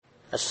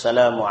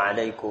السلام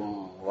عليكم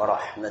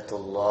ورحمة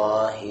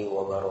الله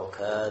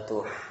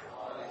وبركاته.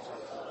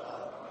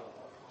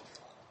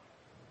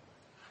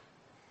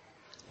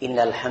 إن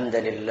الحمد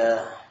لله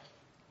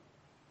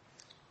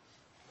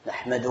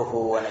نحمده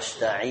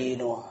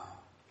ونستعينه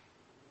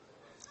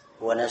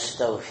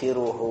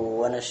ونستغفره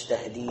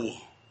ونستهديه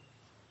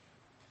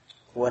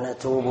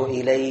ونتوب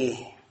إليه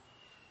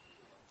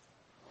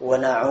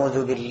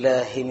ونعوذ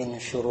بالله من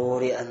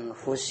شرور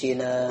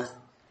أنفسنا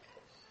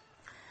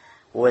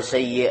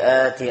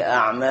وسيئات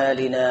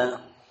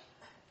أعمالنا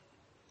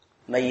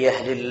من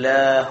يهد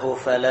الله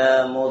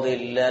فلا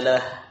مضل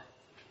له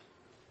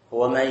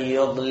ومن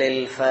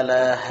يضلل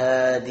فلا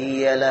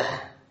هادي له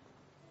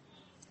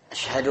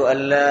أشهد أن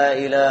لا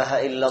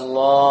إله إلا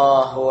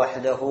الله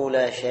وحده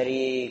لا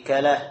شريك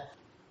له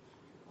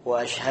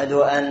وأشهد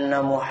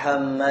أن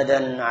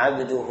محمدا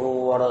عبده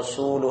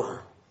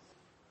ورسوله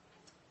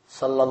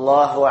صلى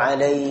الله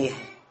عليه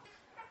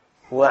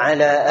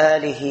وعلى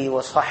آله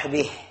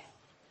وصحبه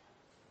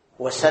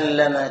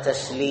وسلم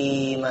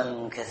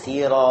تسليما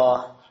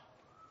كثيرا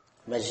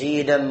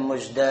مزيدا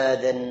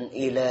مزدادا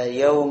إلى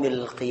يوم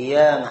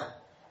القيامة.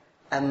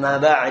 أما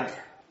بعد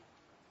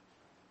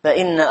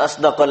فإن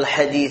أصدق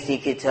الحديث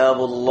كتاب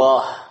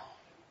الله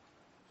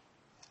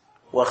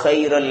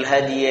وخير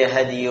الهدي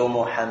هدي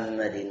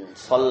محمد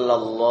صلى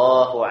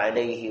الله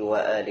عليه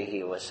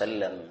وآله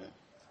وسلم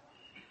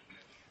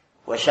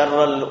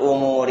وشر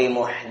الأمور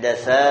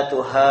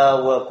محدثاتها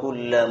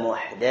وكل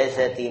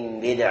محدثة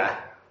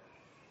بدعة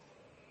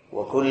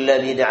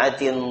وكل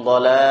بدعة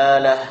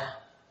ضلالة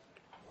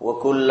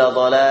وكل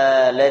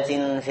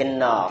ضلالة في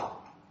النار.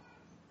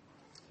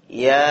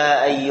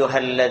 يا أيها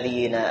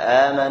الذين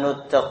آمنوا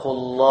اتقوا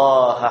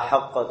الله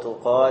حق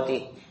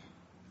تقاته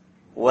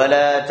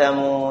ولا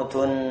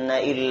تموتن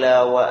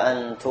إلا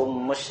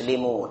وأنتم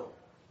مسلمون.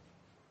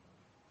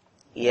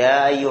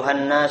 يا أيها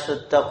الناس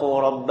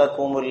اتقوا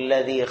ربكم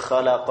الذي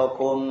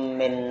خلقكم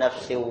من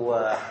نفس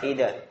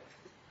واحدة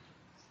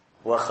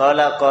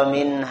وخلق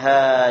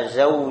منها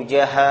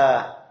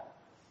زوجها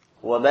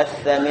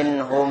وبث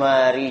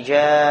منهما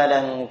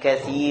رجالا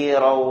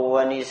كثيرا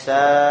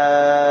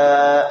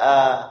ونساء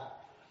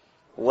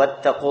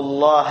واتقوا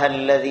الله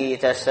الذي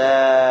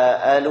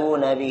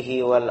تساءلون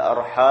به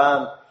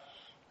والأرحام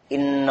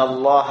إن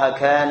الله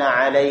كان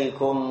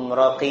عليكم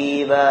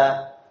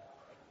رقيبا.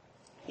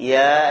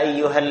 يا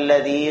أيها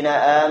الذين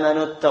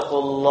آمنوا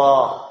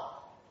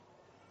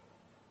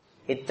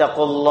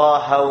اتقوا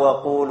الله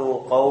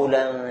وقولوا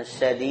قولا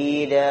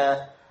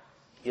سديدا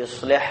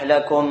يصلح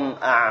لكم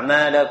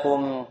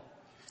أعمالكم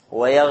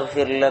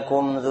ويغفر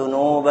لكم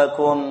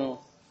ذنوبكم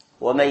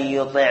ومن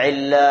يطع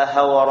الله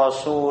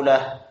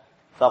ورسوله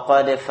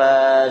فقد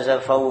فاز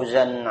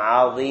فوزا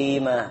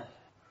عظيما.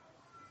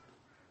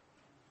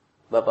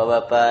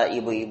 Bapak-bapak,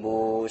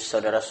 ibu-ibu,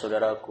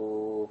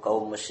 saudara-saudaraku,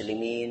 kaum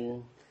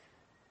muslimin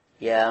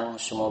yang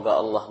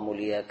semoga Allah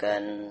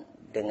muliakan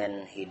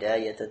dengan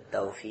hidayah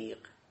taufik.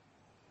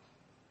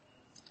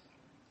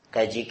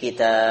 Kaji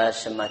kita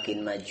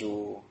semakin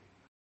maju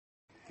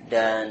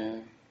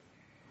dan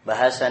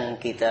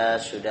bahasan kita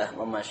sudah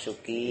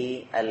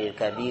memasuki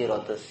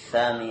Al-Kabiratus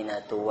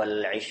Tsaminatu wal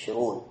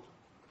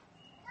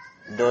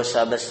 20,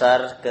 dosa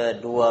besar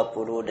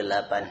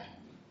ke-28.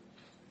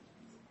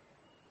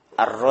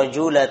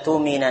 Ar-rajulatu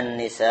minan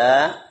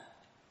nisa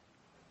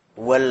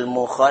wal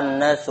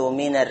mukhannathu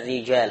minar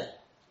rijal.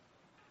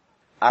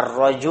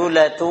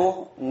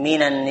 Ar-rajulatu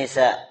minan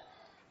nisa,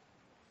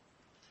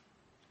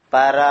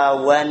 para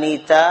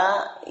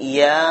wanita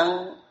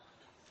yang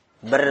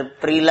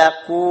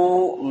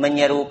berperilaku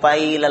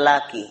menyerupai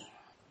lelaki.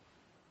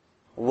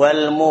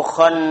 Wal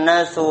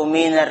mukhannatsu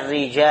minar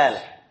rijal,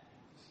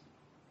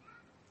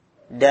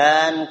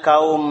 dan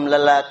kaum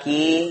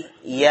lelaki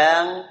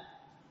yang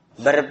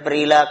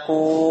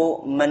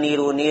berperilaku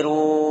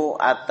meniru-niru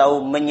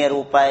atau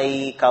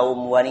menyerupai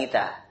kaum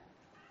wanita.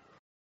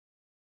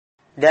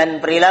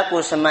 Dan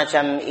perilaku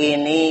semacam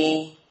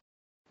ini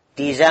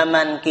di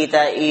zaman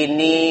kita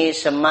ini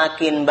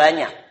semakin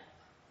banyak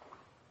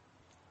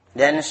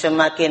dan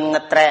semakin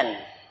ngetren.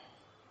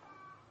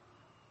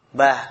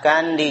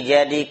 Bahkan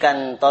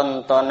dijadikan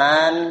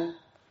tontonan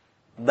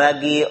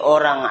bagi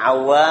orang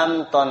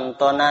awam.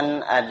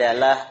 Tontonan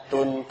adalah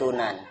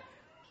tuntunan.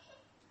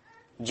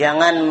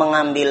 Jangan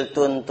mengambil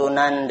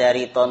tuntunan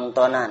dari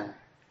tontonan.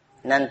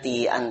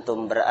 Nanti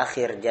antum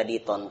berakhir jadi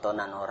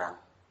tontonan orang.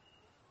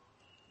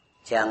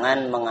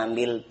 Jangan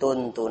mengambil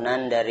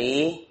tuntunan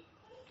dari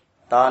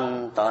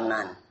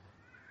tontonan.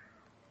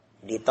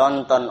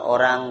 Ditonton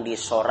orang,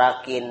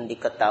 disorakin,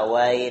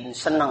 diketawain,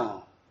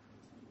 seneng.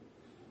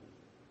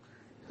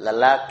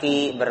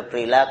 Lelaki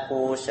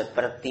berperilaku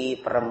seperti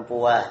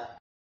perempuan.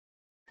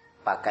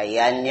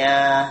 Pakaiannya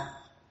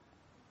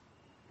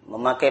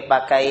memakai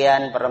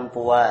pakaian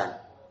perempuan.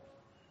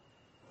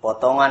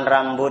 Potongan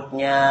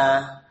rambutnya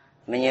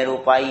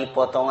menyerupai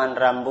potongan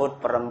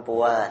rambut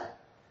perempuan.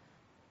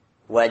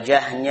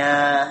 Wajahnya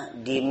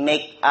di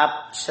make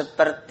up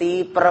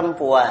seperti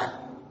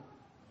perempuan.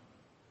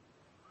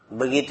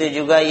 Begitu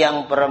juga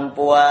yang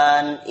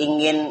perempuan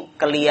ingin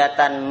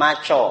kelihatan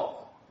macho,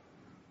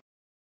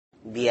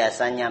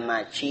 biasanya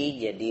maci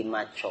jadi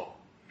maco.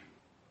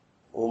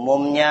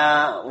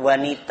 Umumnya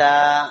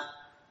wanita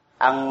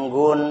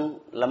anggun,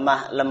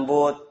 lemah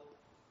lembut,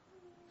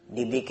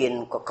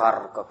 dibikin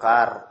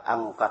kekar-kekar,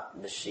 angkat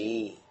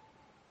besi,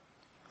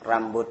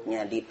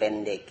 rambutnya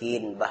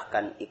dipendekin,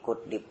 bahkan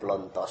ikut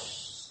dipelontos.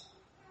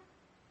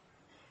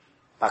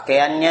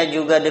 Pakaiannya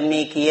juga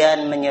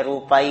demikian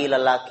menyerupai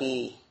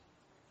lelaki.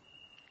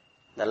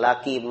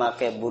 Lelaki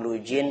pakai bulu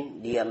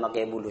jin, dia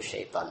pakai bulu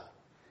syaitan.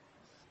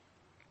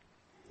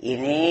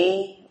 Ini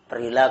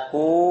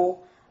perilaku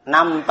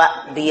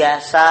nampak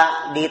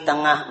biasa di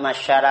tengah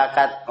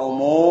masyarakat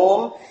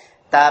umum,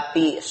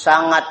 tapi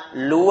sangat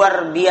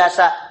luar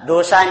biasa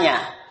dosanya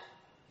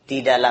di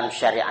dalam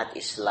syariat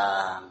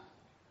Islam.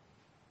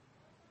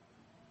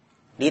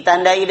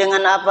 Ditandai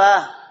dengan apa?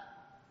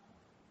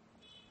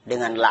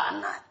 Dengan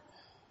laknat.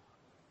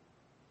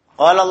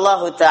 Qala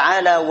Allah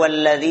Ta'ala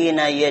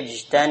walladzina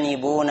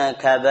yajtanibuna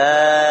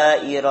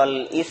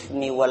kabairal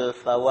itsmi wal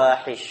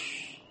fawahish.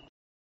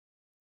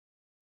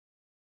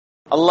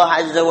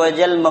 Allah Azza wa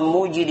Jalla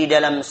memuji di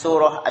dalam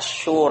surah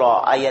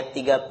Asy-Syura ayat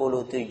 37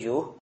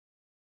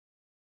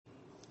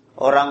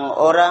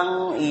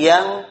 orang-orang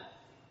yang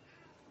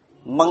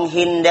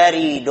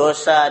menghindari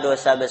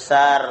dosa-dosa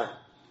besar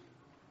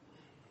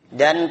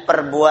dan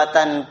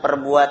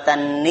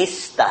perbuatan-perbuatan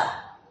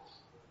nista.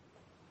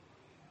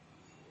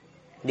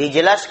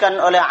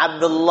 Dijelaskan oleh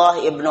Abdullah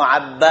ibnu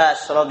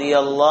Abbas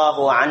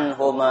radhiyallahu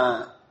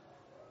anhuma.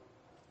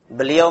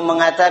 Beliau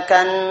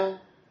mengatakan,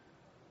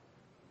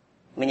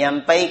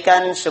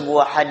 menyampaikan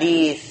sebuah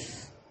hadis,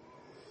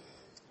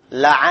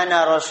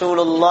 la'ana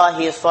Rasulullah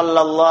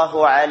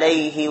sallallahu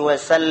alaihi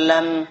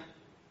wasallam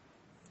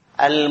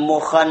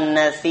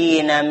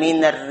al-mukhannathina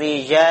minar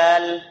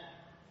rijal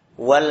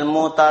wal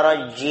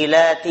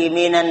mutarajjilati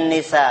minan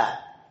nisa.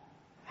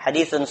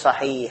 Hadisun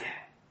sahih.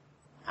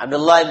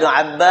 Abdullah bin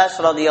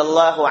Abbas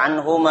radhiyallahu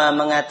anhuma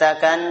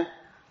mengatakan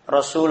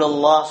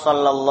Rasulullah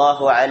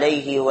sallallahu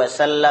alaihi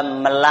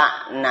wasallam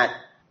melaknat.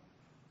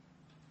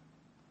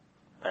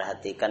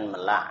 Perhatikan,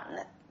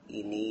 melaknat.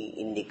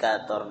 Ini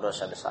indikator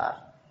dosa besar.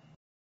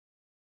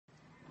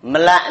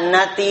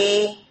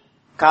 Melaknati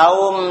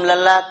kaum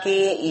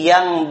lelaki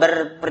yang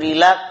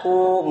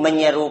berperilaku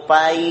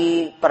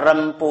menyerupai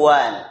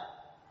perempuan.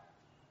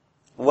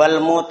 Wal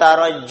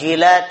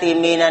mutarajjilati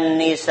minan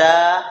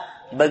nisa,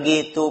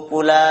 begitu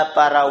pula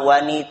para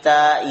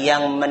wanita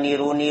yang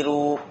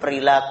meniru-niru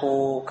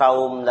perilaku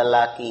kaum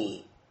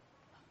lelaki.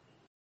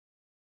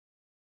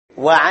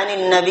 Wa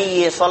 'anil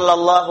Nabi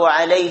sallallahu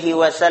alaihi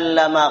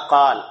wasallam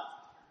qala,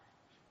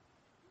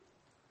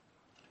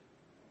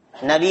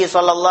 Nabi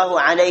sallallahu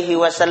alaihi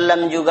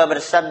wasallam juga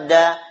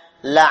bersabda,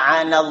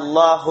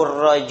 la'anallahu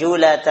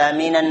ar-rajulata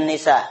minan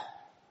nisa.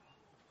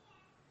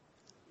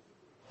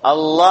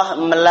 Allah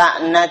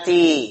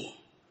melaknati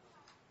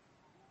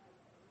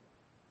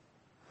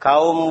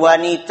kaum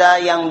wanita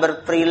yang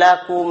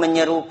berperilaku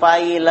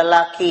menyerupai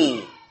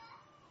lelaki.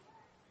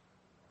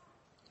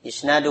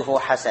 Isnaduhu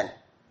hasan.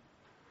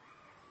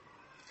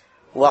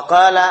 Wa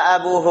qala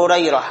Abu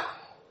Hurairah.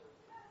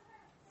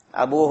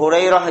 Abu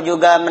Hurairah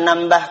juga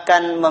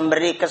menambahkan,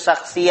 memberi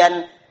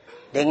kesaksian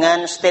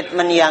dengan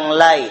statement yang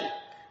lain.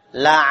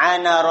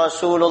 La'ana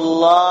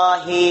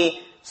Rasulullah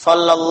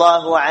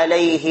sallallahu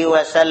alaihi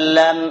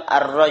wasallam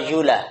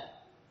ar-rajula.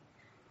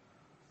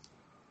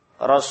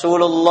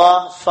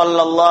 Rasulullah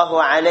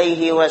sallallahu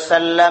alaihi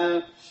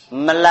wasallam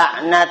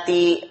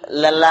melaknati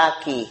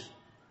lelaki.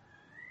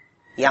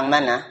 Yang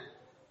mana?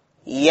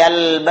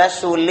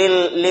 Yalbasu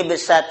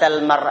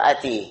libsatal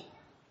mar'ati,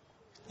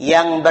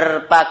 yang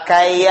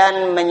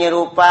berpakaian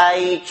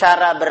menyerupai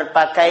cara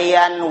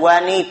berpakaian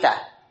wanita.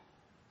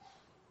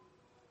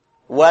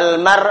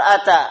 Wal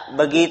mar'ata,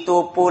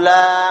 begitu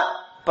pula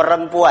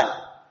perempuan.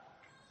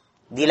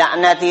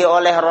 Dilaknati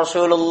oleh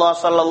Rasulullah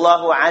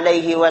sallallahu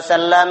alaihi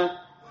wasallam.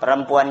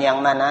 Perempuan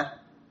yang mana?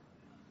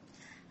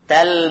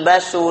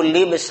 Talbasu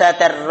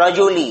libsatar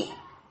rajuli,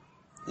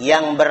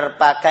 yang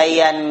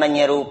berpakaian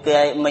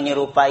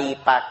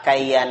menyerupai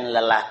pakaian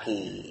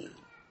lelaki.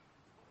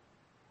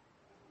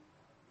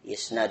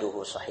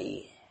 Isnaduhu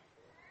sahih.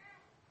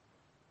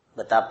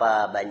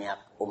 Betapa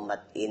banyak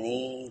umat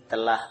ini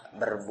telah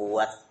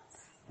berbuat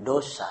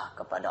dosa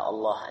kepada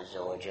Allah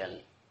Azza wa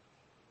Jalla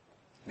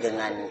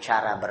dengan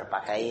cara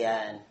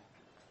berpakaian,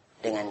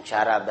 dengan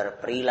cara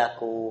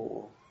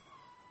berperilaku,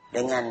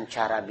 dengan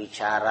cara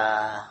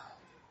bicara.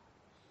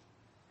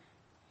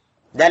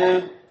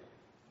 Dan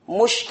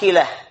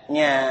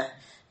muskilahnya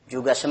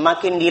juga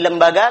semakin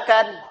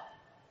dilembagakan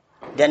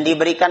dan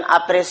diberikan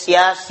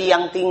apresiasi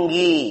yang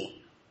tinggi,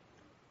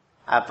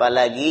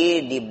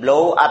 apalagi di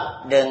blow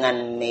up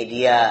dengan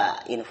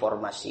media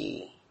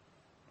informasi.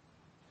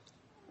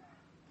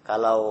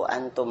 Kalau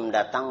antum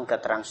datang ke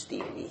Trans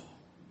TV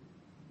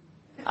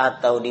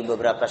atau di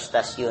beberapa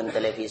stasiun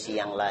televisi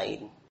yang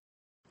lain,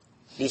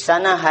 di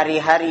sana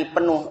hari-hari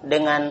penuh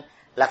dengan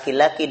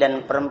laki-laki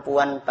dan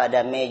perempuan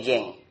pada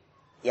mejeng.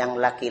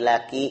 Yang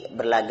laki-laki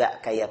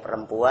berlagak kayak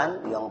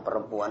perempuan, yang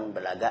perempuan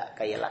berlagak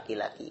kayak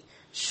laki-laki.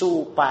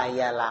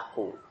 Supaya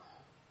laku.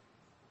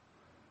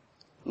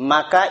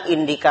 maka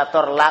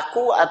indikator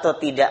laku atau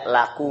tidak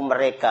laku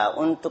mereka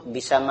untuk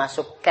bisa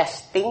masuk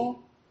casting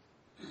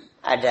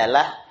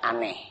adalah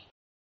aneh.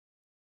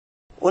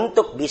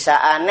 Untuk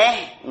bisa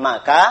aneh,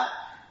 maka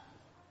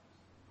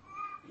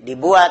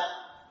dibuat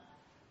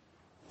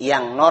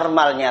yang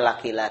normalnya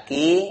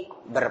laki-laki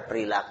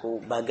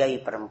berperilaku bagai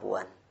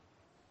perempuan.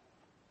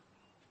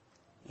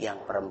 Yang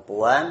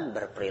perempuan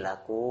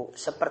berperilaku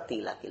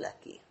seperti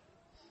laki-laki.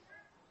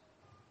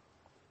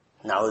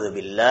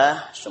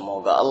 Na'udzubillah,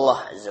 semoga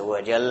Allah Azza wa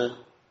Jal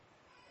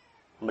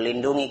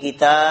melindungi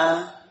kita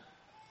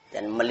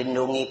dan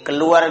melindungi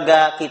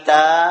keluarga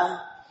kita,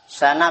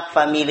 sanak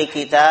famili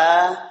kita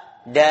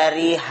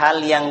dari hal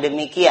yang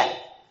demikian.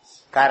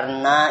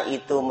 Karena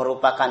itu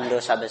merupakan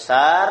dosa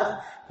besar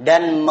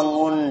dan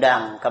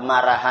mengundang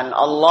kemarahan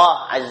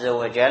Allah Azza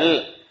wa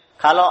Jal.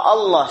 Kalau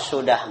Allah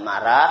sudah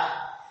marah,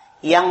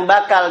 yang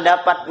bakal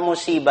dapat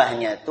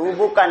musibahnya itu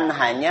bukan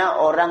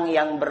hanya orang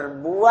yang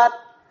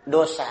berbuat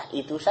dosa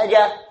itu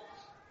saja.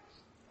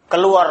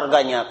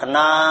 Keluarganya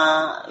kena,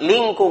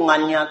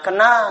 lingkungannya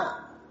kena.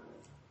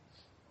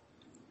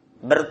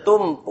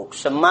 Bertumpuk,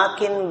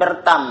 semakin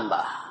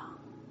bertambah.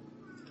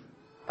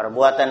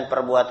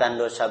 Perbuatan-perbuatan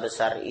dosa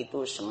besar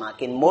itu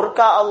semakin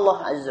murka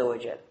Allah Azza wa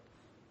Jalla.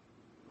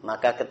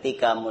 Maka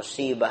ketika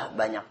musibah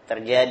banyak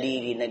terjadi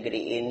di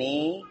negeri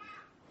ini,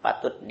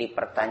 patut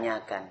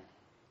dipertanyakan.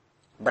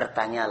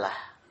 Bertanyalah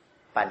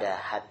pada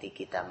hati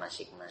kita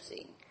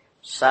masing-masing.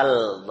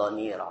 Sal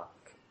dhamirak,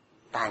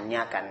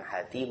 tanyakan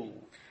hatimu,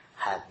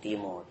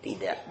 hatimu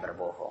tidak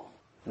berbohong.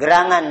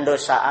 Gerangan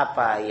dosa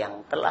apa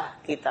yang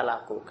telah kita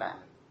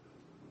lakukan?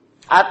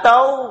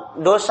 Atau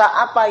dosa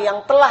apa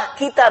yang telah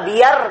kita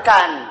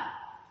biarkan?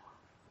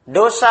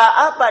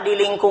 Dosa apa di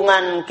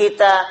lingkungan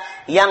kita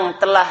yang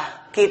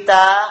telah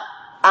kita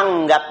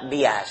anggap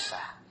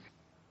biasa?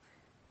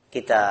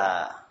 Kita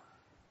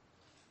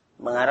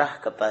mengarah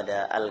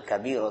kepada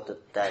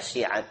al-kabiratu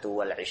tasi'atu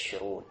wal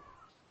 'ishrun.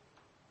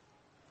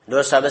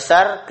 Dosa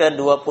besar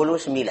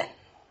ke-29.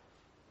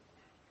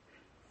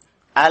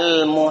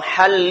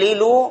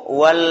 Al-muhallilu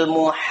wal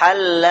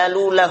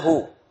muhallalu lahu.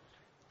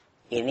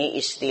 Ini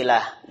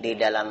istilah di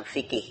dalam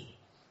fikih.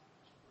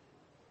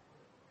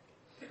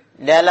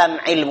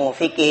 Dalam ilmu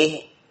fikih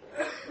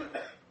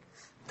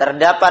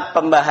terdapat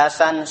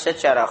pembahasan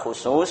secara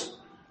khusus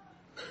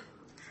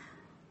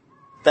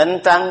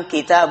tentang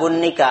kitabun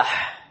nikah.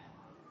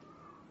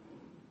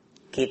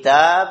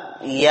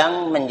 Kitab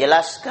yang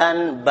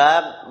menjelaskan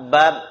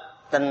bab-bab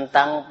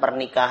tentang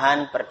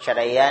pernikahan,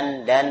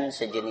 perceraian, dan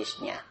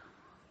sejenisnya.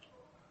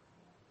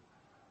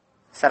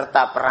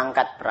 Serta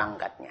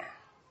perangkat-perangkatnya.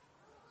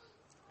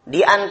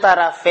 Di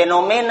antara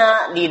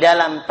fenomena di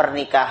dalam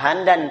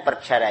pernikahan dan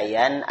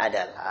perceraian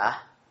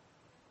adalah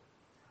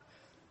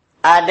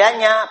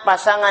adanya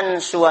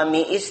pasangan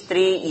suami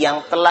istri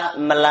yang telah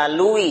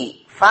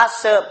melalui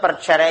fase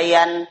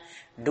perceraian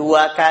 2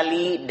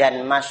 kali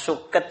dan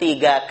masuk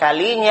ketiga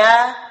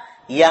kalinya,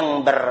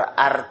 yang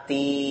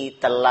berarti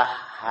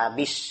telah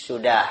habis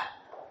sudah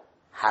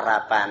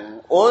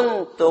harapan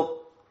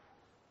untuk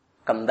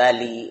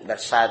kembali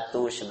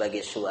bersatu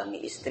sebagai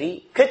suami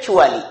istri,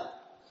 kecuali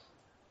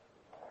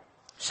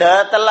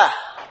setelah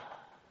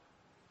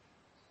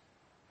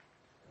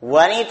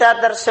wanita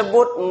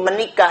tersebut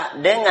menikah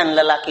dengan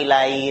lelaki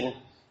lain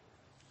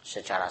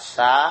secara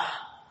sah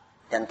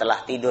dan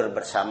telah tidur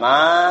bersama,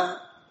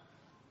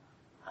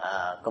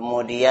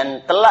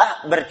 kemudian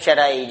telah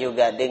bercerai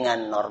juga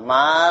dengan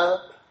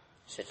normal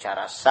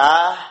secara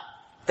sah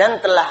dan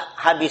telah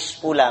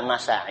habis pula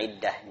masa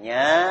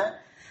iddahnya,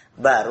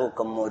 baru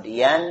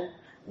kemudian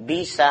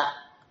bisa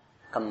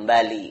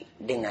kembali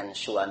dengan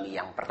suami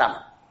yang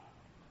pertama.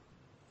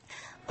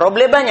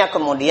 Problemnya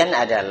kemudian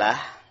adalah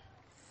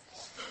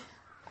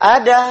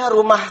ada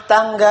rumah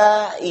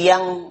tangga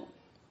yang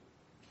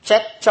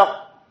cekcok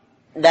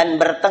dan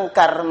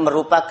bertengkar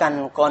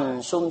merupakan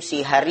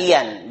konsumsi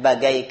harian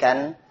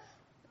bagaikan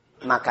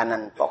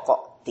makanan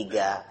pokok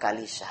 3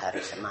 kali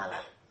sehari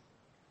semalam.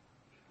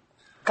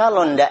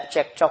 Kalau ndak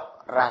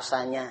cekcok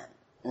rasanya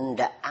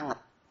ndak anget.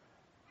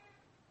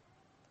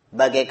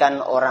 Bagaikan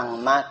orang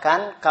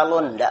makan, kalau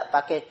ndak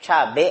pakai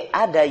cabai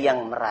ada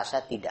yang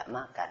merasa tidak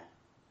makan.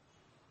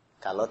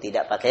 Kalau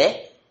tidak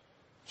pakai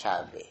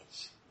cabai.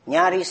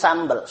 Nyari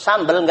sambal,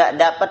 sambal nggak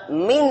dapat,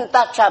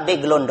 minta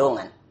cabai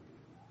gelondongan.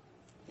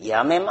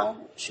 Ya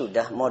memang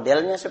sudah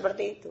modelnya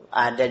seperti itu.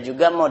 Ada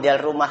juga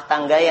model rumah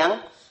tangga yang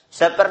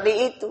seperti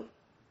itu.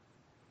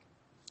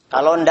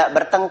 Kalau ndak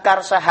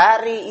bertengkar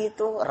sehari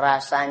itu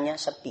rasanya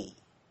sepi.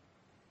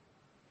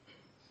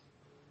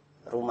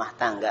 Rumah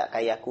tangga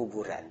kayak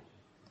kuburan.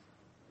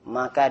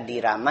 Maka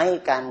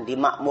diramaikan,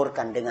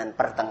 dimakmurkan dengan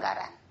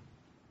pertengkaran.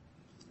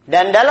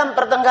 Dan dalam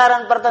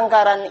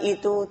pertengkaran-pertengkaran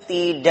itu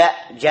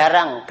tidak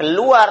jarang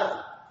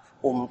keluar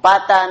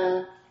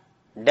umpatan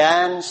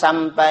dan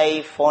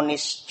sampai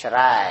vonis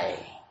cerai.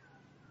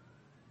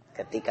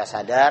 Ketika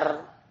sadar,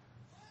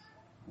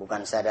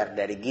 bukan sadar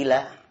dari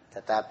gila,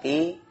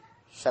 tetapi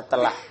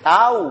setelah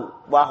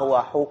tahu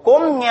bahwa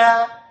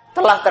hukumnya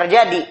telah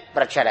terjadi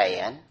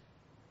perceraian,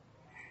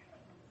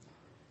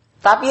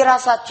 Tapi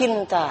rasa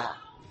cinta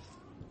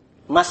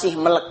masih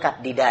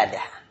melekat di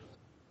dada.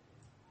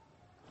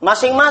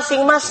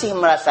 Masing-masing masih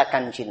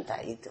merasakan cinta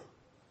itu.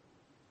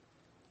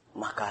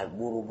 Maka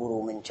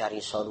buru-buru mencari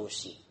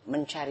solusi.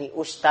 Mencari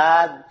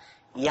ustadz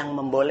yang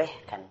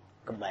membolehkan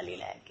kembali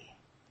lagi.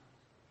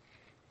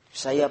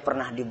 Saya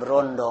pernah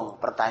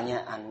diberondong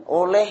pertanyaan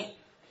oleh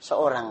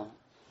seorang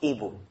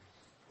ibu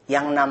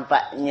yang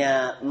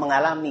nampaknya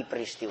mengalami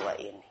peristiwa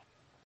ini.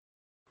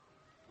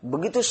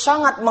 Begitu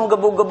sangat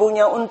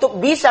menggebu-gebunya untuk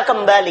bisa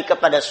kembali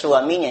kepada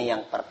suaminya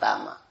yang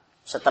pertama.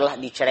 Setelah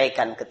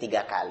diceraikan 3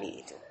 kali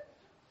itu.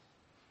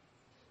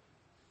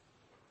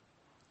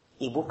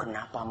 Ibu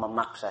kenapa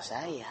memaksa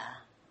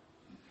saya?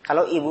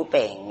 Kalau ibu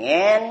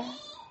pengen,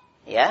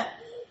 ya,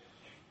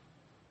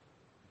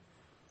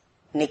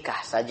 nikah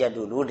saja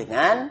dulu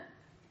dengan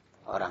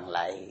orang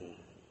lain.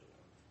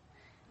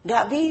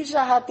 Nggak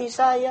bisa hati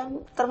saya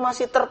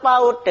masih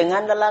terpaut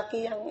dengan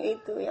lelaki yang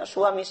itu, yang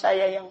suami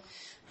saya yang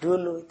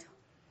dulu itu.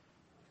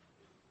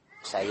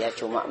 Saya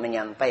cuma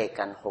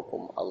menyampaikan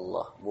hukum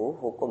Allah. Bu,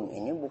 hukum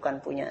ini bukan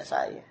punya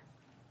saya.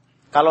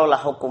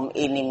 Kalaulah hukum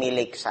ini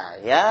milik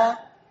saya,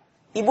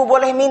 ibu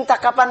boleh minta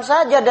kapan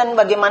saja dan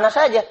bagaimana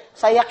saja.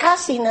 Saya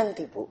kasih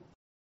nanti, Bu.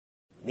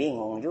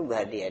 Bingung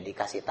juga dia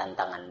dikasih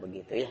tantangan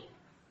begitu ya.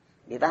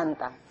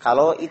 Ditantang.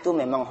 Kalau itu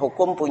memang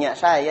hukum punya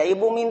saya,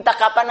 ibu minta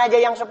kapan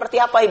aja yang seperti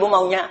apa ibu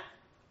maunya.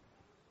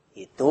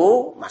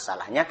 Itu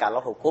masalahnya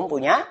kalau hukum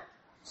punya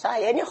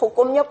saya. Ini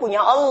hukumnya punya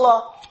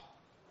Allah.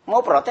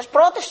 Mau protes,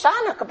 protes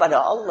sana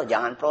kepada Allah.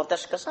 Jangan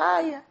protes ke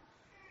saya.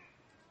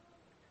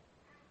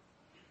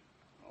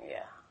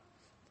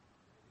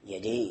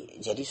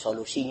 Jadi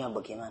solusinya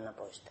bagaimana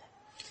Pak Ustaz?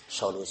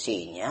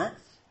 Solusinya,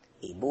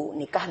 ibu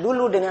nikah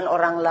dulu dengan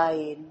orang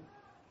lain.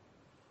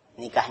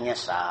 Nikahnya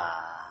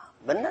sah.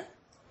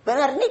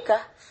 Benar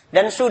nikah.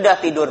 Dan sudah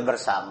tidur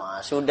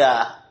bersama.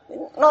 Sudah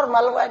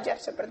normal wajar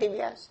seperti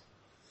biasa.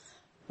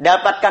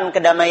 Dapatkan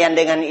kedamaian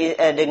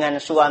dengan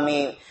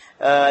suami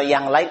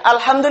yang lain.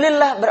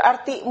 Alhamdulillah,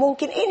 berarti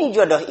mungkin ini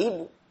jodoh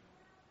ibu.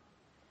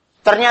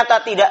 Ternyata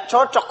tidak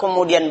cocok,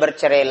 kemudian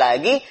bercerai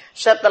lagi.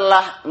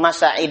 Setelah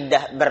masa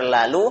iddah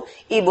berlalu,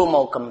 ibu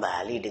mau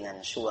kembali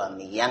dengan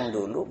suami yang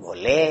dulu,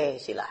 boleh,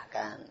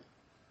 silahkan.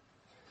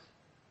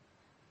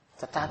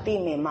 Tetapi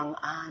memang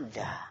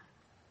ada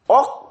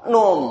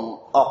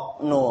oknum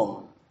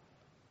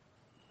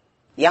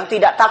yang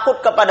tidak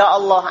takut kepada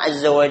Allah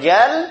Azza wa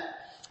Jal,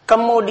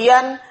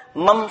 kemudian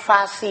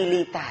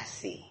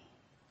memfasilitasi,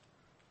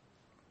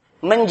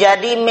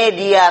 menjadi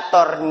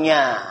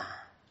mediatornya.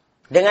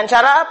 Dengan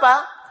cara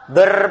apa?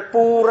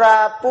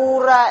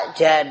 Berpura-pura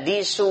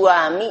jadi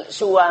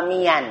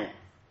suami-suamian.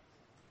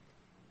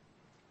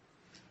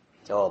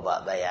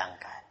 Coba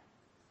bayangkan.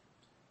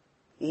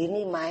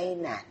 Ini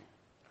mainan.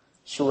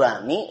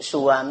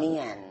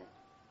 Suami-suamian.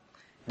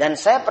 Dan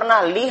saya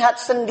pernah lihat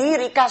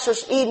sendiri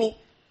kasus ini.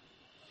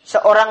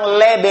 Seorang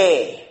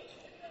lebe.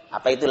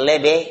 Apa itu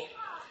lebe?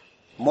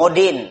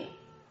 Modin.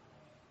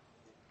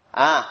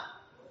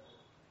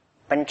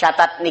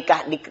 Pencatat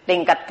nikah di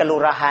tingkat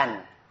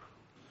kelurahan.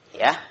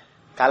 Ya,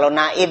 kalau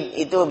naib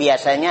itu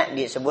biasanya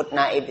disebut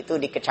naib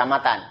itu di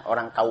kecamatan,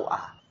 orang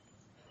KUA.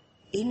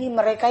 Ini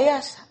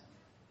merekayasa.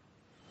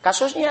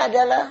 Kasusnya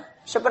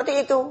adalah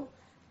seperti itu.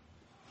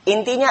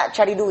 Intinya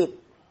cari duit.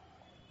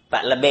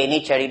 Pak Lebe ini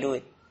cari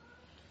duit.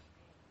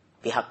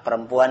 Pihak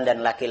perempuan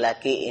dan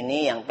laki-laki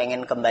ini yang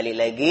pengen kembali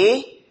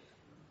lagi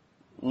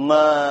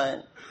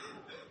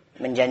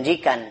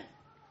menjanjikan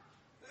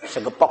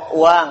segepok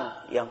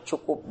uang yang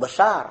cukup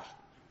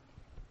besar.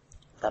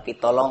 Tapi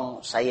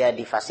tolong saya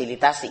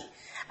difasilitasi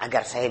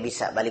agar saya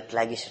bisa balik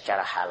lagi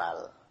secara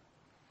halal.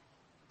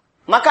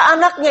 Maka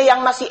anaknya yang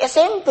masih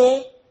SMP,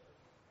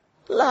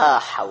 la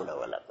haula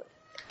wala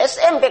quwwata,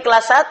 SMP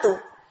kelas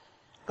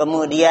 1,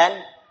 kemudian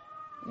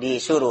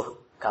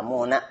disuruh,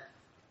 kamu nak,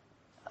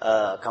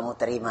 kamu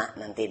terima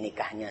nanti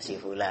nikahnya si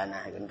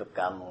fulana untuk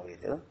kamu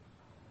gitu.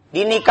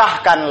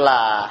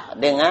 Dinikahkanlah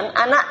dengan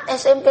anak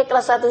SMP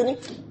kelas 1 ini.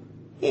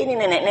 Ini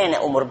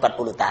nenek-nenek umur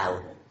 40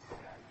 tahun.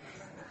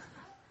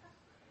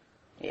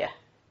 Ya,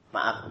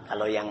 maaf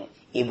kalau yang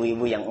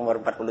ibu-ibu yang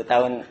umur 40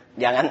 tahun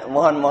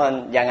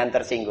mohon jangan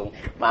tersinggung.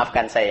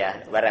 Maafkan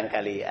saya,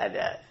 barangkali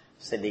ada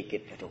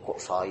sedikit. Aduh, kok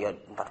saya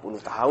 40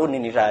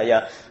 tahun ini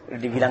saya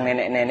dibilang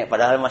nenek-nenek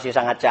padahal masih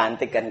sangat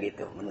cantik kan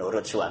gitu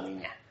menurut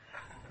suaminya.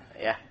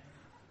 Ya.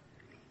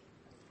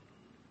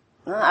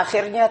 Nah,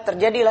 akhirnya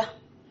terjadilah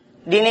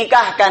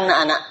dinikahkan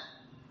anak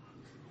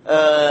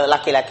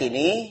laki-laki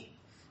ini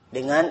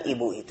dengan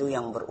ibu itu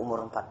yang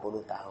berumur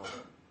 40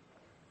 tahun.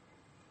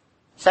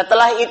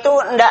 Setelah itu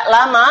tidak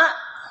lama,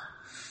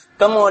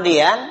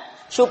 kemudian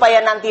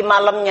supaya nanti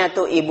malamnya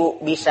tuh ibu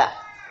bisa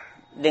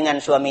dengan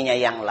suaminya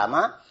yang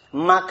lama,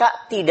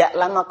 maka tidak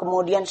lama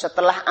kemudian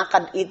setelah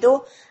akad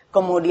itu,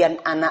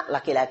 kemudian anak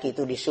laki-laki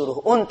itu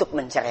disuruh untuk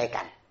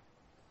menceraikan.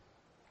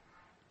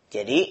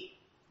 Jadi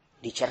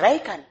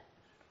diceraikan.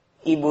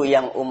 Ibu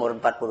yang umur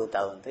 40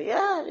 tahun tuh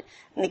ya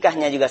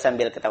nikahnya juga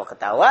sambil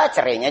ketawa-ketawa,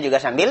 cerainya juga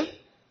sambil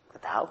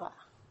ketawa.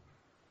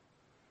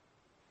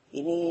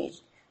 Ini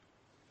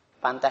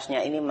pantasnya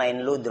ini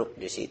main ludruk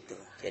di situ.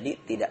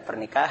 Jadi tidak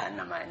pernikahan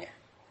namanya.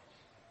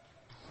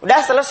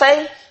 Udah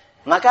selesai,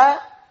 maka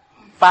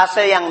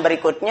fase yang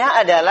berikutnya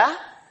adalah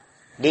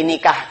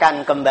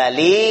dinikahkan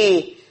kembali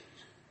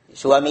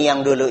suami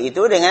yang dulu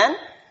itu dengan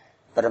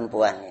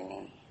perempuan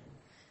ini.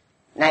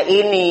 Nah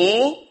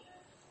ini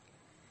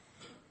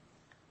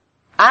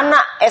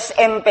anak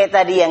SMP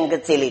tadi yang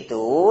kecil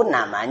itu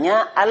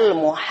namanya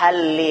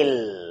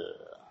al-muhallil.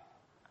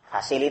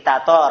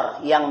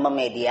 Fasilitator yang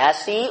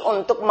memediasi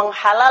untuk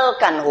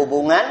menghalalkan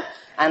hubungan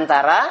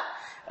antara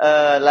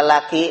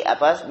lelaki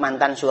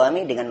mantan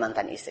suami dengan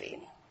mantan istri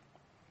ini.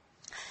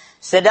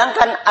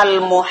 Sedangkan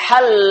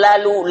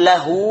al-muhallalu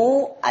lahu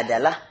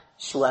adalah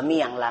suami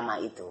yang lama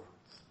itu.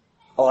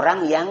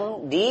 Orang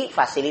yang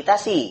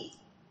difasilitasi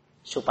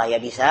supaya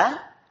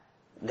bisa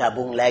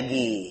gabung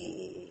lagi.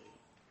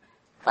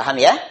 Paham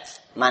ya?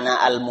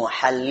 Mana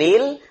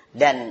al-muhallil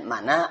dan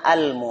mana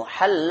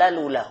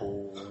al-muhallalu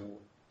lahu.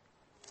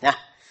 Nah,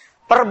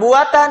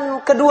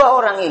 perbuatan kedua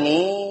orang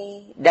ini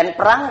dan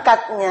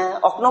perangkatnya,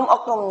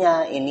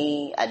 oknum-oknumnya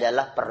ini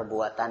adalah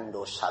perbuatan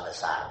dosa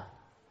besar.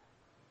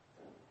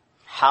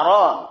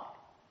 Haram.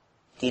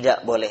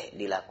 Tidak boleh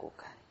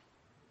dilakukan.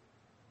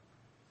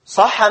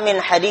 Sahha min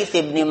hadits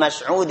Ibnu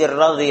Mas'ud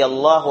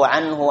radhiyallahu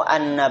anhu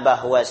anna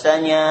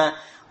bahwasanya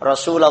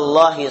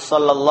Rasulullah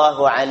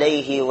sallallahu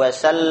alaihi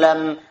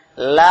wasallam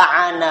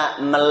la'ana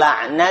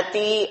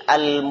melaknati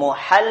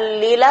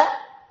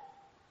al-muhallila,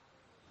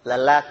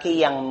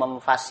 lelaki yang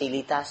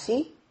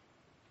memfasilitasi,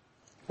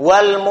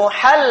 wal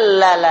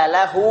muhallala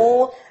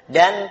lahu,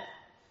 dan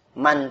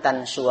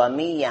mantan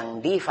suami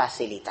yang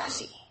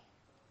difasilitasi,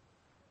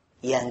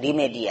 yang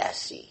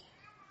dimediasi.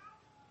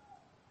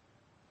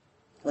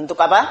 Untuk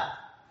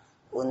apa?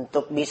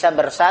 Untuk bisa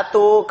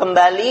bersatu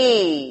kembali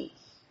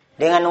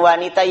dengan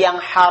wanita yang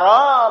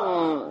haram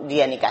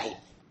dia nikahi.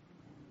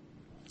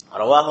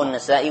 Rawahu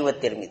An-Nasa'i wa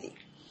Tirmidzi.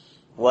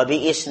 Wa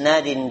bi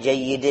isnadin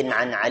jayyidin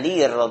an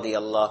Ali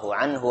radhiyallahu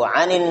anhu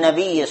 'anil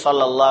Nabi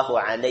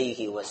sallallahu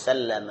alaihi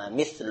wasallam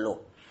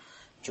mithlu.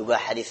 Juga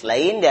hadis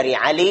lain dari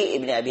Ali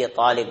ibn Abi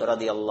Thalib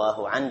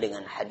radhiyallahu an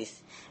dengan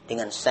hadis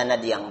dengan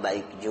sanad yang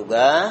baik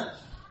juga,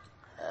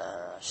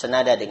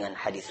 senada dengan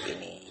hadis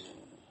ini.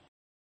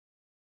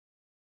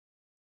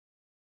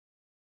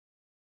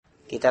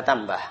 Kita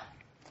tambah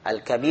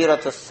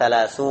al-kabiratus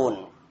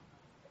salasun,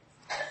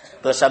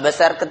 dosa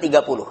besar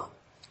ke-30.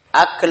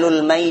 Aklul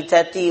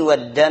maitati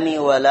wad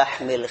dami wa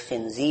lahmil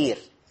khinzir,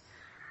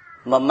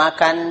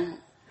 memakan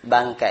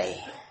bangkai,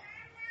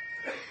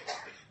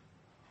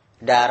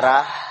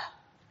 darah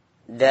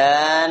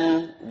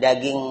dan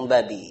daging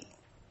babi.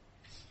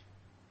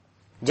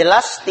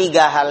 Jelas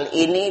tiga hal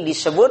ini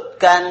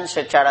disebutkan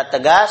secara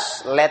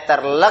tegas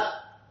letter lek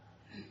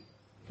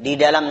di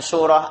dalam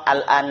surah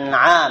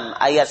Al-An'am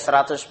ayat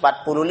 145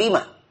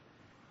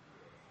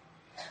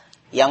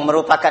 yang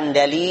merupakan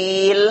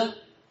dalil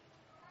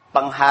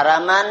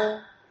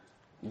pengharaman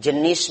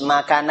jenis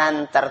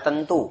makanan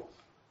tertentu.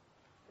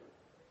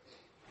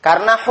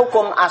 Karena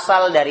hukum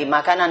asal dari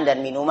makanan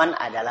dan minuman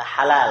adalah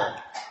halal.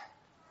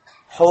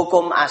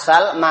 Hukum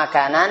asal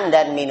makanan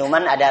dan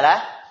minuman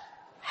adalah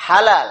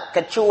halal,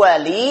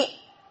 kecuali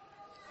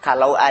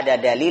kalau ada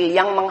dalil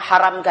yang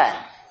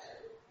mengharamkan.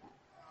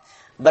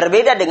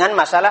 Berbeda dengan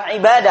masalah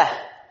ibadah.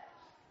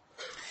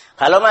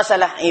 Kalau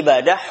masalah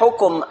ibadah,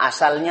 hukum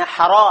asalnya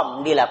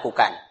haram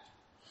dilakukan.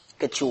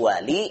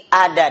 Kecuali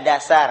ada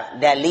dasar,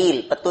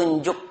 dalil,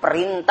 petunjuk,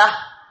 perintah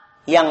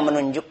yang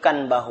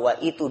menunjukkan bahwa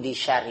itu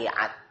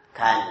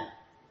disyariatkan.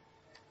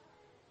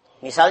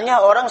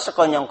 Misalnya orang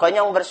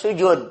sekonyong-konyong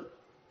bersujud.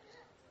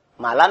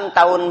 Malam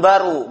tahun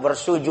baru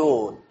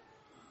bersujud.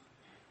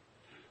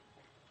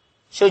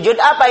 Sujud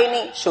apa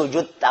ini?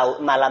 Sujud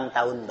malam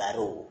tahun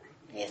baru.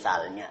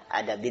 Misalnya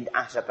ada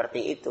bid'ah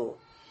seperti itu.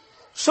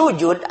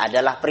 Sujud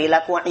adalah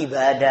perilaku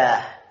ibadah.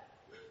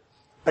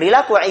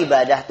 Perilaku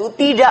ibadah itu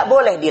tidak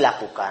boleh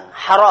dilakukan,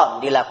 haram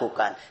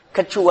dilakukan,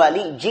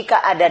 kecuali jika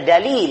ada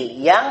dalil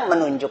yang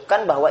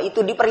menunjukkan bahwa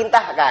itu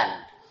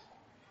diperintahkan.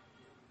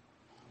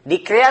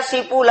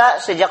 Dikreasi pula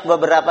sejak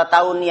beberapa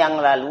tahun yang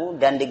lalu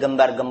dan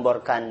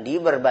digembar-gemborkan di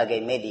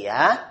berbagai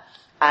media,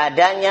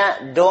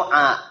 adanya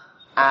doa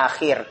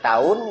akhir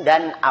tahun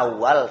dan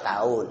awal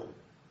tahun.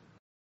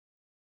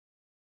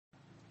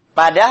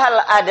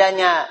 Padahal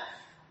adanya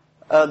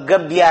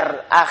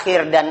gebiar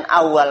akhir dan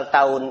awal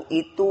tahun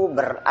itu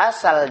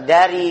berasal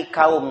dari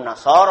kaum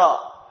Nasara,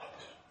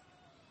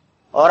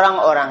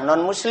 orang-orang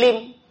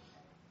non-muslim.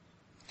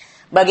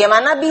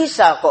 Bagaimana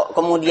bisa kok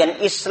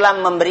kemudian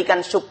Islam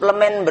memberikan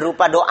suplemen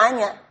berupa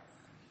doanya?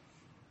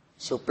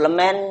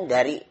 Suplemen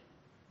dari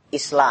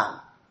Islam,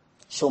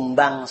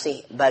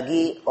 sumbangsih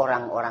bagi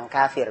orang-orang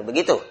kafir,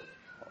 begitu?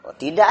 Oh,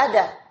 tidak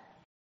ada.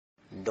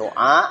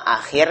 Doa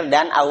akhir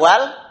dan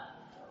awal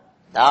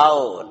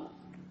tahun.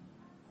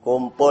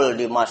 Kumpul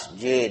di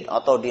masjid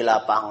atau di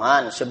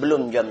lapangan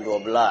sebelum jam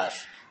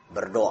 12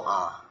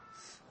 berdoa.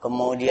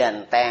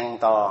 Kemudian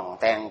teng-tong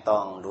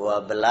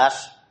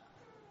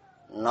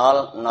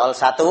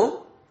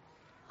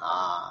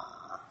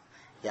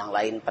 12.001. Yang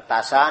lain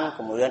petasan,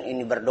 kemudian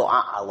ini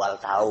berdoa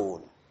awal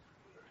tahun.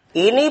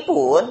 Ini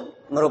pun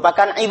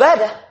merupakan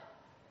ibadah.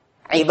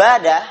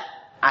 Ibadah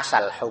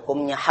asal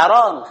hukumnya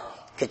haram.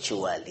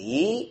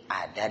 Kecuali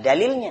ada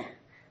dalilnya.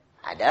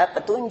 Ada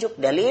petunjuk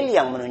dalil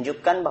yang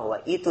menunjukkan bahwa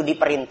itu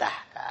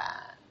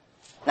diperintahkan.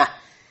 Nah,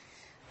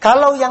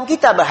 kalau yang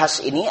kita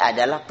bahas ini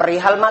adalah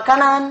perihal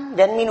makanan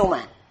dan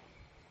minuman.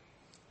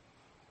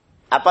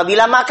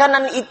 Apabila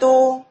makanan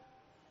itu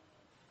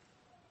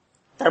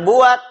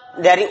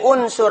terbuat dari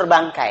unsur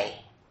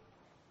bangkai.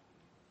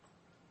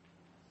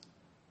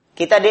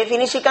 Kita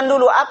definisikan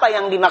dulu apa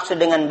yang dimaksud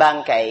dengan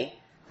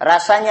bangkai.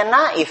 Rasanya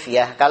naif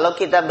ya, kalau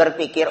kita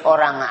berpikir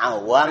orang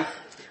awam,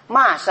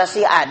 masa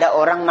sih ada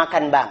orang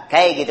makan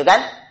bangkai gitu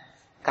kan?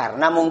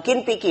 Karena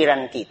mungkin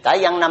pikiran kita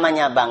yang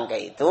namanya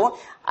bangkai itu,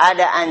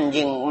 ada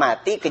anjing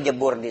mati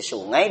kejebur di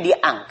sungai,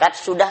 diangkat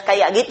sudah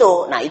kayak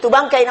gitu. Nah itu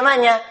bangkai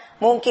namanya.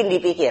 Mungkin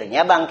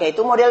dipikirnya bangkai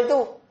itu model itu.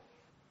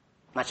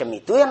 Macam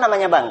itu yang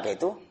namanya bangkai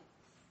itu.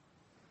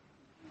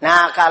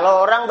 Nah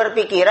kalau orang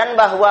berpikiran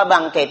bahwa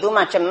bangkai itu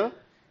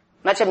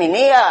macam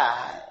ini ya,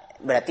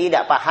 berarti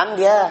tidak paham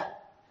dia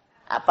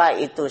apa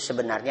itu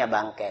sebenarnya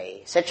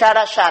bangkai.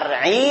 Secara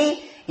syar'i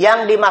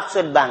yang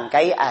dimaksud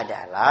bangkai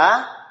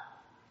adalah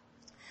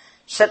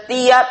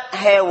setiap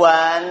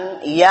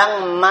hewan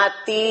yang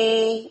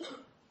mati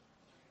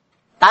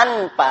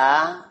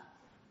tanpa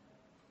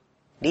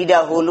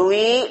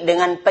didahului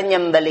dengan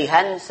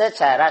penyembelihan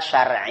secara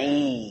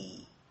syar'i.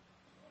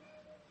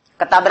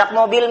 Ketabrak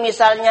mobil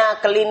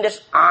misalnya,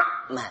 kelindes,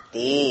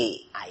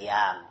 mati.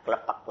 Ayam,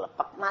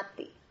 kelepak-kelepak,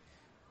 mati.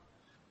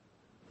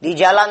 Di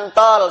jalan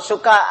tol,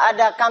 suka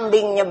ada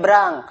kambing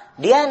nyebrang.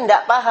 Dia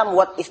tidak paham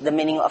what is the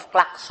meaning of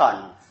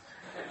klakson.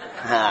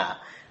 Nah,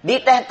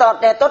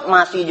 ditetot-tetot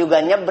masih juga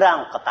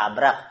nyebrang,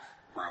 ketabrak,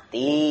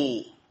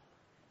 mati.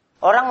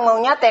 Orang mau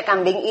nyate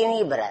kambing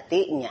ini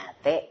berarti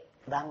nyate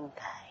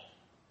bangkai.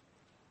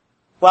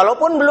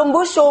 Walaupun belum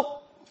busuk.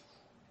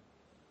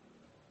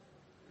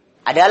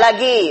 Ada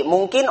lagi,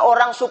 mungkin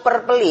orang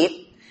super pelit,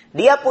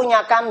 dia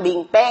punya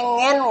kambing,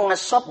 pengen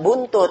ngesop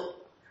buntut.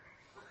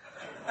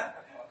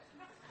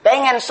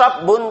 Pengen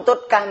sop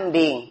buntut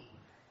kambing.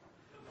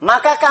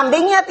 Maka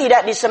kambingnya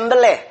tidak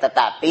disembelih,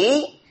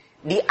 tetapi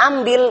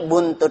diambil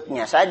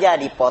buntutnya saja,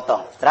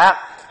 dipotong. Trak,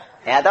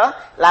 ya toh?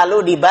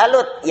 Lalu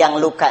dibalut yang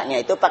lukanya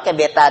itu pakai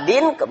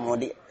betadin,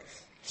 kemudian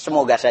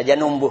semoga saja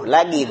numbuh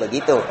lagi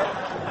begitu.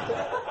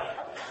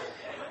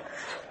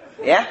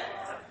 Ya.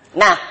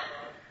 Nah,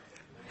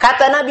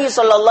 kata Nabi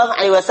sallallahu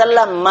alaihi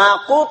wasallam,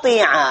 "Ma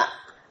quti'a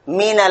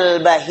minal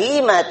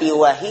bahimati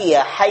wa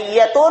hiya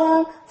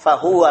hayyatun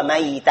fahuwa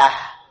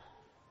maitah."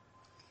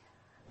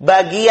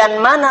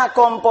 Bagian mana,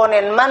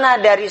 komponen mana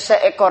dari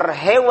seekor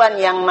hewan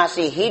yang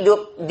masih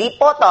hidup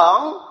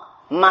dipotong,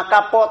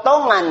 maka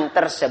potongan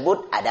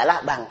tersebut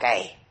adalah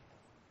bangkai.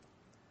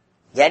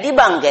 Jadi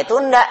bangkai itu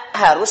tidak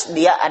harus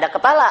dia ada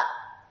kepala.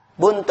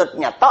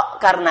 Buntutnya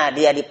tok karena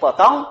dia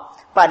dipotong,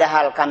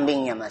 padahal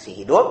kambingnya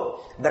masih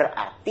hidup,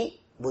 berarti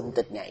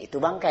buntutnya itu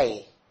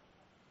bangkai.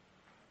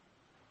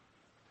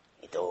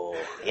 Itu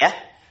ya.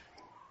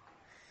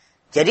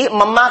 Jadi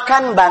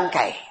memakan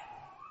bangkai.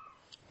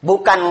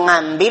 Bukan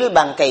ngambil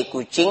bangkai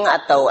kucing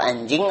atau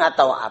anjing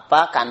atau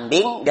apa,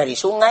 kambing dari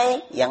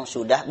sungai yang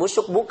sudah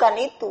busuk. Bukan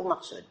itu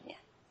maksudnya.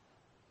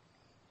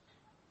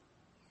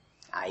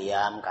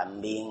 Ayam,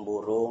 kambing,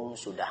 burung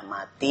sudah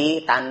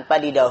mati tanpa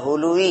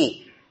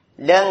didahului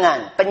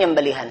dengan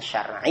penyembelihan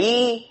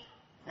syar'i.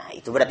 Nah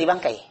itu berarti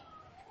bangkai.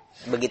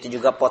 Begitu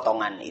juga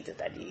potongan itu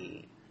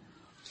tadi.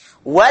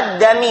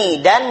 Waddami,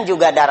 dan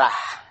juga darah.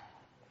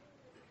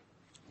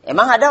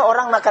 Emang ada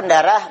orang makan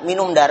darah,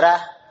 minum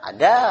darah?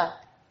 Ada.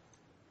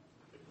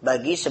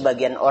 Bagi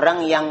sebagian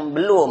orang yang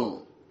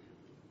belum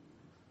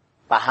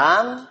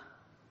paham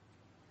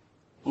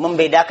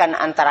membedakan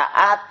antara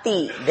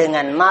ati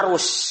dengan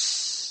marus,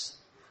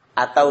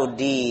 atau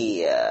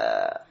di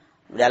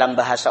dalam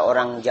bahasa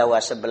orang Jawa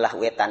sebelah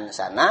wetan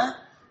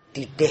sana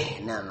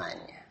dideh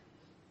namanya.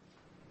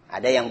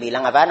 Ada yang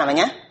bilang apa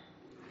namanya?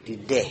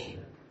 Dideh.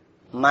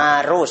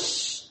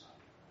 Marus.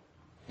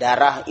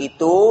 Darah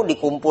itu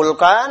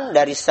dikumpulkan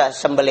dari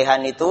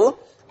sembelihan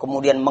itu,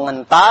 kemudian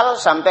mengental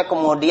sampai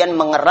kemudian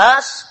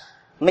mengeras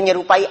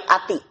menyerupai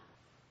ati.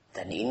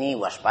 Dan ini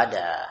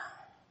waspada.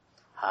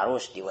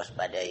 Harus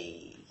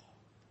diwaspadai.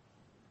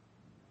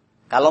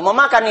 Kalau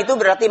memakan itu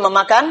berarti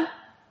memakan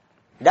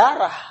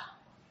darah.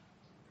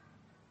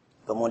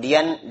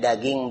 Kemudian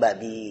daging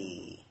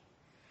babi.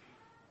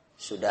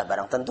 Sudah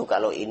barang tentu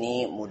kalau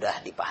ini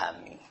mudah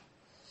dipahami.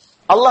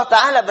 Allah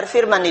Ta'ala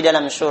berfirman di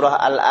dalam surah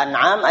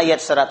Al-An'am ayat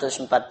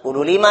 145.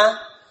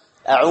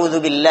 A'udzu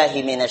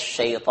billahi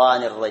minasy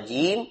syaithanir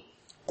rajim.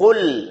 Qul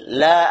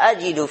la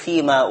ajidu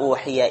fima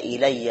uhiya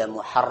ilayya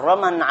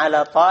muharraman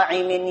 'ala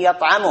ta'imin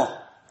yat'amuh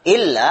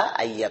illa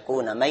ay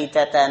yakuna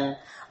maitatan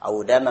aw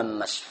daman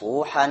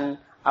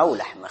masfuhan aw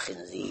lahma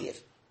khinzir.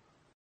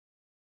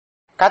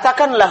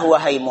 Katakanlah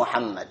wahai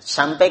Muhammad,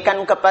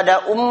 sampaikan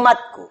kepada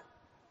umatku,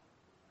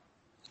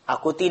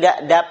 aku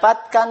tidak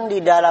dapatkan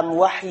di dalam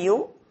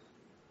wahyu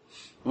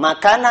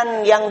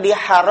makanan yang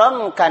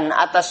diharamkan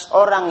atas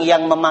orang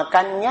yang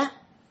memakannya,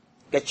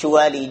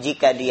 kecuali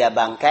jika dia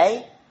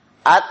bangkai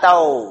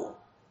atau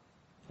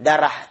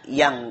darah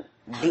yang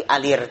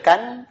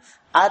dialirkan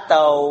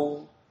atau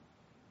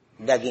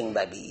daging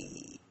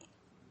babi.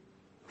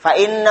 Fa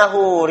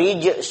innahu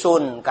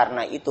rijsun,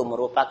 karena itu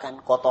merupakan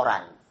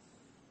kotoran,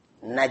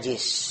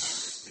 najis.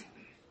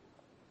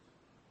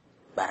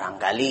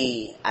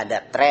 Barangkali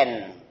ada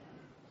tren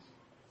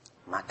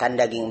makan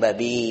daging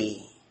babi,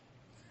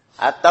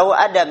 atau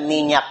ada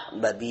minyak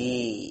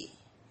babi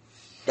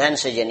dan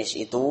sejenis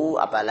itu,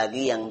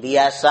 apalagi yang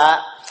biasa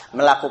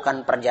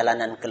melakukan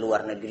perjalanan ke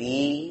luar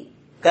negeri,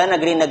 ke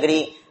negeri-negeri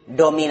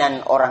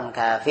dominan orang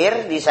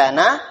kafir di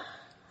sana,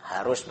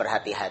 harus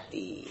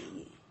berhati-hati.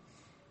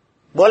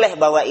 Boleh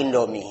bawa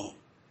Indomie,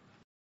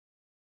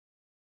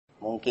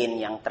 mungkin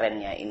yang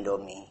trennya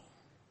Indomie,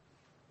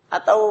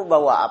 atau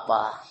bawa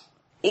apa?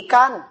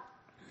 Ikan,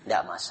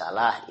 tidak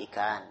masalah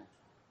ikan.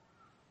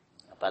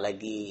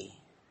 Apalagi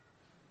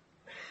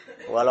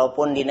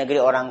walaupun di negeri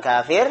orang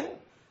kafir,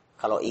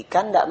 kalau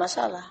ikan tidak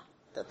masalah.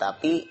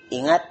 Tetapi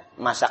ingat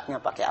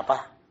masaknya pakai apa?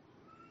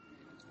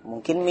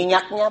 Mungkin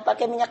minyaknya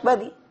pakai minyak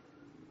babi.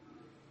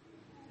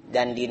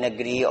 Dan di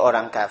negeri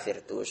orang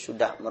kafir itu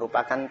sudah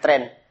merupakan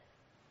tren.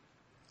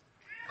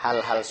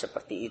 Hal-hal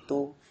seperti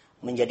itu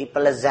menjadi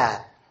pelezat.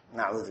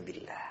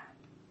 Na'udzubillah.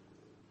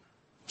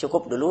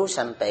 Cukup dulu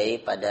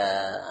sampai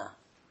pada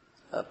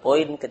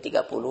poin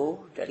ke-30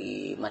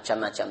 dari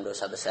macam-macam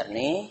dosa besar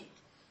ini.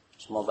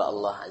 Semoga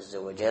Allah Azza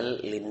wa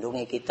Jal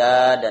lindungi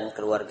kita dan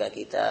keluarga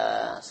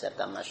kita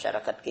serta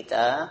masyarakat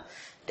kita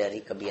dari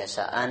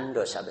kebiasaan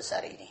dosa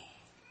besar ini.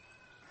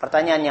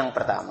 Pertanyaan yang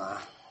pertama,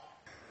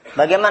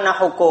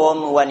 bagaimana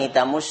hukum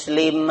wanita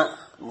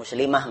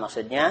muslimah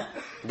maksudnya,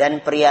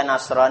 dan pria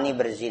Nasrani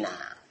berzina?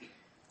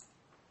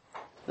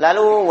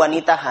 Lalu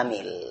wanita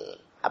hamil,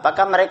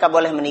 apakah mereka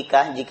boleh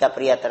menikah jika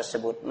pria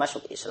tersebut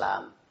masuk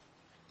Islam?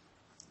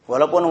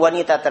 Walaupun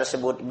wanita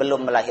tersebut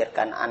belum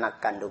melahirkan anak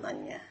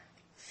kandungannya.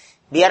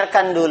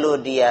 Biarkan dulu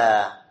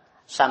dia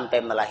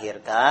sampai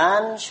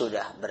melahirkan,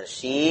 sudah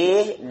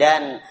bersih,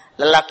 dan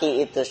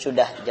lelaki itu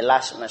sudah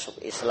jelas masuk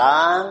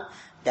Islam,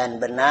 dan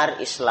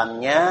benar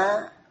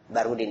Islamnya,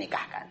 baru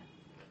dinikahkan.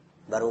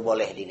 Baru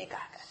boleh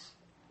dinikahkan.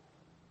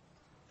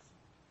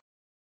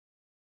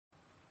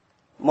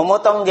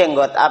 Memotong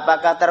jenggot,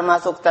 apakah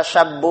termasuk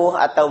tasyabbuh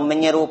atau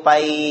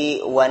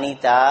menyerupai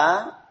wanita?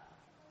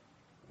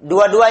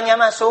 Dua-duanya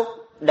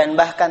masuk, dan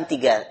bahkan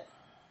tiga.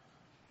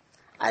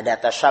 Ada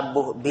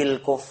tasyabbuh bil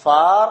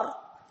kuffar,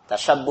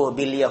 tasyabbuh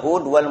bil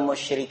yahud wal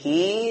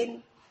musyrikin.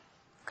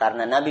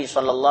 Karena Nabi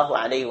SAW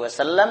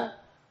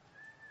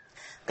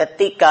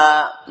ketika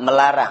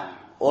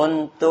melarang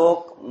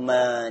untuk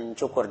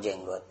mencukur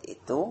jenggot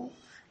itu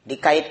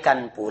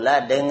dikaitkan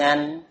pula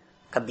dengan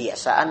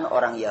kebiasaan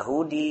orang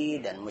Yahudi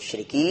dan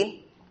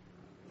musyrikin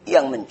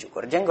yang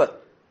mencukur jenggot.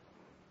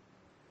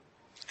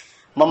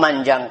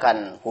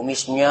 Memanjangkan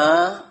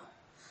kumisnya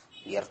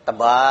biar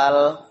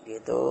tebal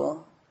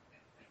gitu.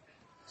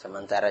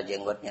 Sementara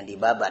jenggotnya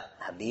dibabat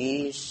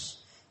habis,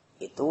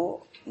 itu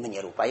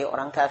menyerupai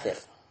orang kafir.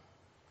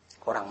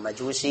 Orang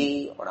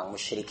Majusi, orang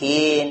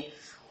musyrikin,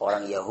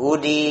 orang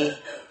Yahudi,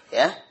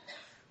 ya.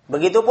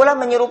 Begitu pula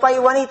menyerupai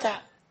wanita.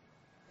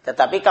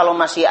 Tetapi kalau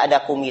masih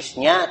ada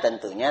kumisnya,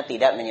 tentunya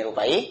tidak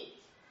menyerupai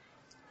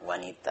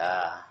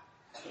wanita,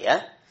 ya.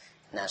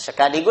 Nah,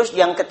 sekaligus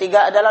yang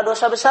ketiga adalah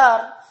dosa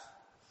besar.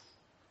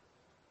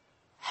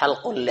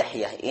 Halqul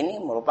lihyah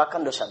ini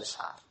merupakan dosa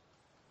besar.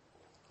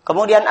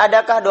 Kemudian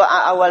adakah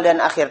doa awal dan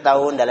akhir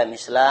tahun dalam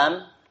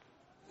Islam?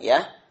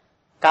 Ya,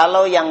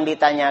 kalau yang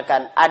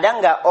ditanyakan, ada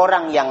nggak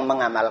orang yang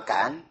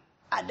mengamalkan?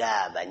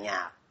 Ada,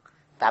 banyak.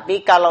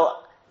 Tapi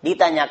kalau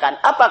ditanyakan,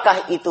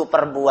 apakah itu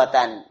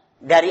perbuatan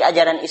dari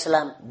ajaran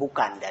Islam?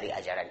 Bukan dari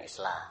ajaran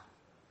Islam.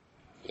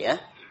 Ya.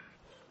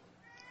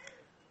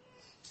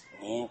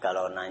 Ini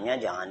kalau nanya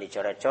jangan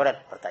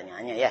dicoret-coret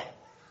pertanyaannya ya.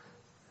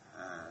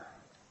 Nah,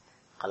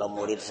 kalau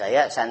murid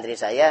saya, santri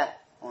saya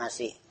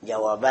ngasih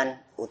jawaban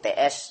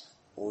UTS,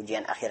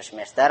 ujian akhir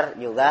semester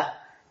juga,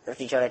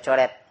 terus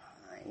dicoret-coret.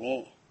 Nah,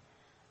 ini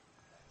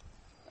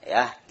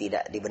ya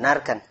tidak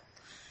dibenarkan.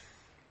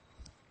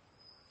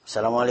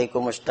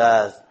 Assalamualaikum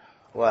Ustaz.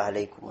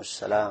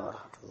 Waalaikumsalam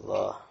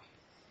warahmatullahi.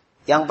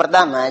 Yang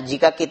pertama,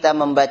 jika kita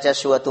membaca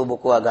suatu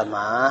buku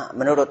agama,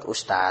 menurut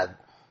Ustaz,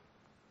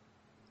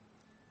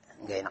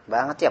 nggak enak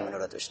banget ya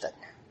menurut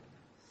Ustaznya.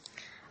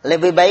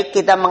 Lebih baik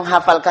kita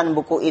menghafalkan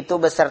buku itu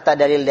beserta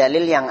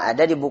dalil-dalil yang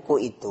ada di buku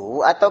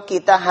itu, atau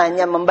kita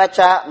hanya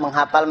membaca,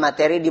 menghafal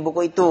materi di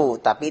buku itu,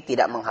 tapi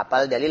tidak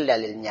menghafal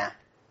dalil-dalilnya.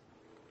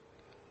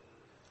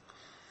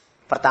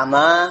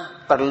 Pertama,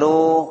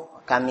 perlu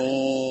kami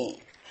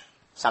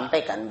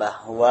sampaikan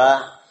bahwa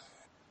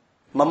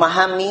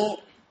memahami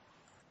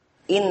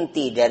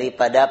inti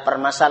daripada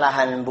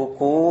permasalahan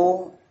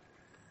buku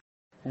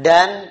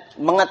dan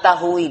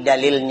mengetahui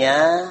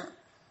dalilnya,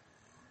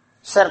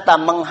 serta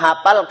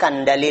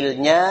menghafalkan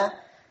dalilnya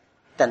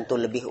tentu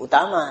lebih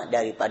utama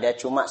daripada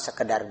cuma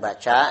sekedar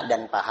baca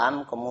dan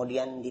paham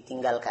kemudian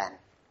ditinggalkan.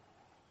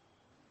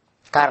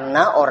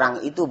 Karena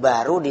orang itu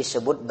baru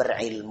disebut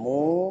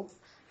berilmu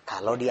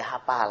kalau dia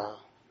hafal.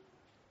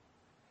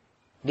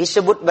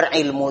 Disebut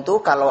berilmu tuh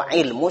kalau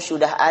ilmu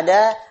sudah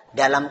ada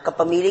dalam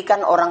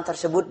kepemilikan orang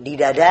tersebut di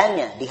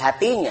dadanya, di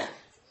hatinya.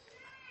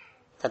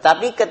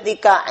 Tetapi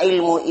ketika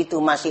ilmu itu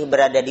masih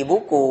berada di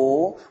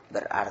buku,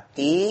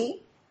 berarti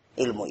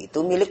ilmu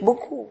itu milik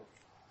buku.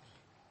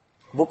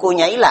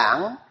 Bukunya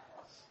hilang,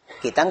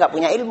 kita nggak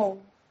punya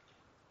ilmu.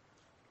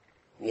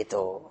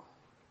 Gitu.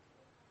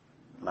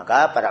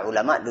 Maka para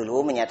ulama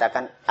dulu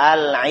menyatakan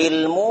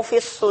al-ilmu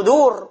fis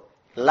sudur,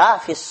 la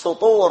fis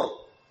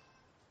sutur.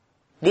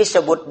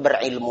 Disebut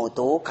berilmu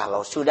itu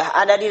kalau sudah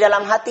ada di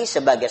dalam hati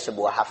sebagai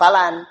sebuah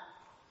hafalan.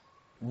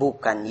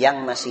 Bukan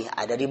yang masih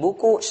ada di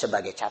buku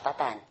sebagai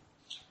catatan.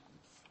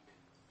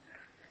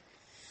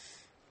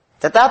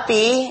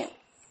 Tetapi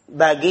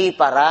bagi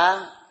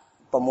para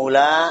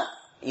pemula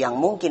yang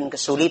mungkin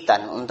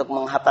kesulitan untuk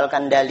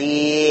menghafalkan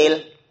dalil,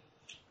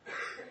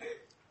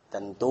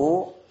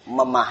 tentu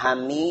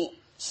memahami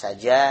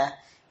saja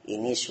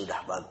ini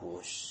sudah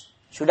bagus.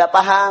 Sudah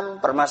paham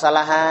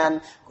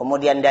permasalahan,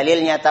 kemudian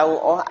dalilnya tahu,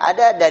 oh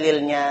ada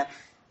dalilnya,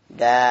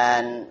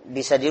 dan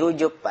bisa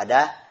dirujuk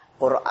pada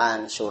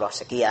Quran, surah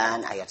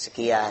sekian, ayat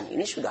sekian,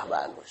 ini sudah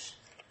bagus.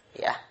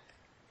 Ya.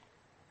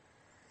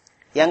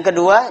 Yang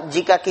kedua,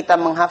 jika kita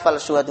menghafal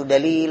suatu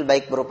dalil,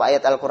 baik berupa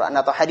ayat Al-Quran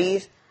atau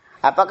hadis,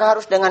 apakah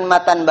harus dengan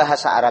matan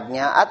bahasa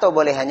Arabnya, atau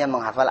boleh hanya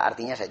menghafal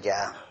artinya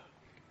saja?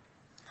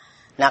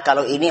 Nah,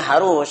 kalau ini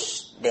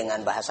harus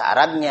dengan bahasa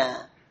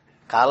Arabnya.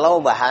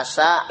 Kalau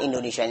bahasa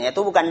Indonesianya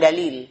itu bukan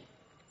dalil.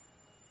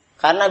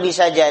 Karena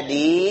bisa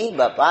jadi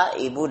Bapak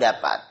Ibu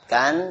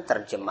dapatkan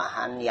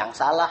terjemahan yang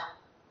salah.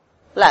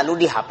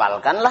 Lalu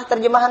dihafalkanlah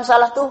terjemahan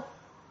salah tuh.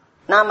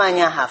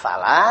 Namanya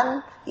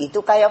hafalan,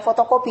 itu kayak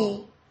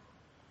fotokopi.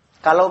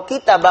 Kalau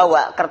kita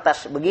bawa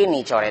kertas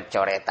begini,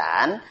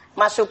 coret-coretan,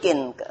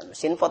 masukin ke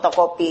mesin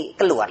fotokopi,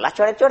 keluarlah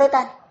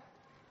coret-coretan.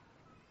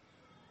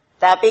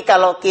 Tapi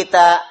kalau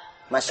kita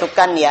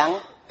masukkan yang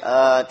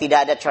tidak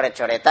ada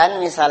coret-coretan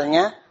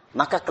misalnya,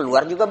 maka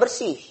keluar juga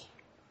bersih.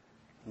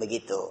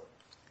 Begitu.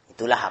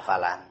 Itulah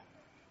hafalan.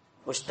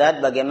 Ustadz,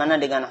 bagaimana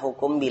dengan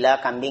hukum bila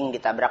kambing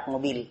ditabrak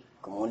mobil?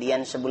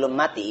 Kemudian sebelum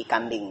mati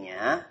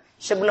kambingnya,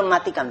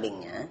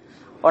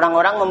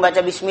 orang-orang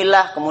membaca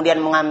bismillah,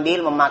 kemudian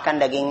mengambil, memakan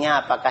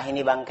dagingnya, apakah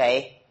ini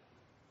bangkai?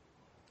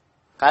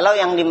 Kalau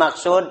yang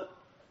dimaksud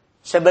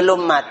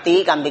sebelum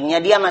mati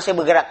kambingnya, dia masih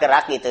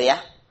bergerak-gerak gitu ya.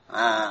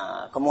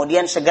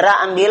 Kemudian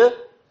segera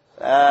ambil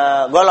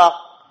golok.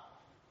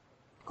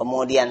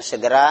 Kemudian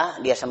segera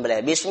dia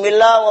sembelih.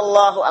 Bismillah,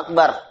 wallahu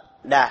akbar.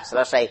 Dah,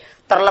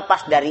 selesai.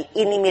 Terlepas dari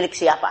ini milik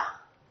siapa.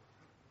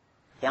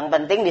 Yang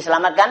penting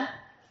diselamatkan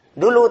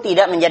dulu,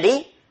 tidak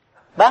menjadi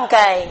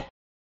bangkai.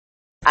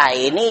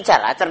 Ini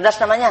cara cerdas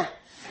namanya.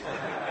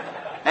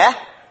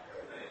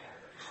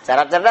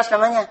 Cara cerdas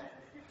namanya.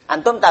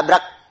 Antum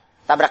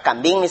tabrak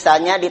kambing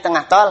misalnya di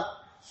tengah tol.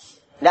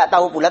 Nggak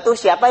tahu pula tuh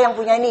siapa yang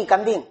punya ini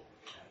kambing.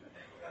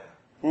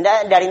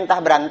 Nggak, dari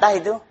entah berantah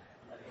itu.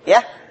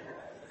 Ya.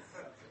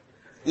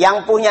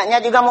 Yang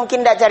punyanya juga mungkin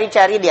nggak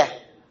cari-cari dia.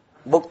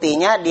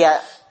 Buktinya dia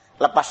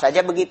lepas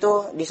saja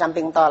begitu di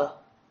samping tol.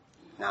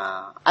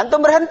 Nah,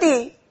 antum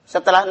berhenti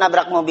setelah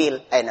nabrak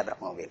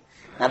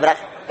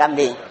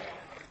kambing.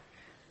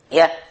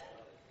 Ya.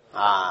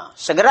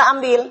 Segera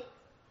ambil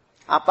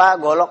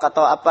golok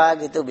atau apa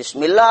gitu.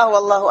 Bismillah,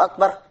 wallahu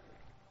akbar.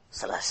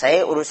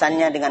 Selesai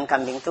urusannya dengan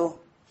kambing itu.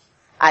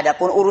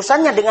 Adapun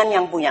urusannya dengan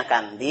yang punya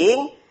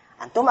kambing,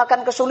 antum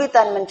akan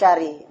kesulitan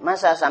mencari.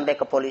 Masa sampai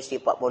ke polisi,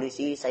 Pak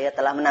polisi, saya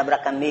telah menabrak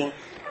kambing.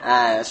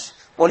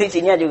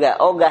 Polisinya juga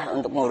ogah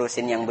untuk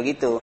ngurusin yang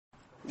begitu.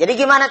 Jadi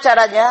gimana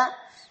caranya?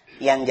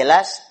 Yang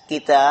jelas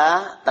kita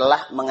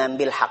telah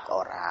mengambil hak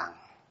orang.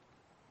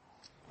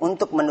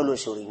 Untuk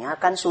menelusurinya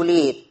akan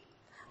sulit.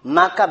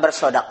 Maka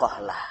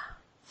bersodakohlah.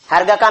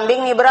 Harga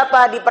kambing ini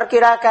berapa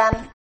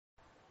diperkirakan?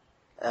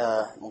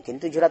 Mungkin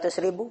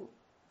 700.000.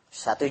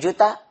 1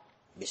 juta.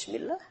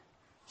 Bismillah.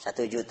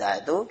 1 juta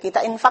itu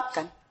kita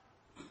infakkan.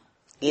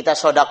 Kita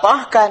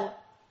sodakohkan.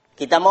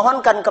 Kita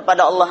mohonkan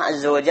kepada Allah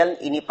Azza wa Jalla.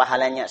 Ini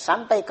pahalanya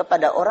sampai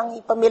kepada orang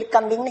pemilik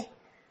kambing nih.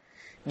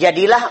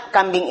 Jadilah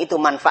kambing itu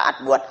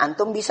manfaat buat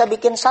antum, bisa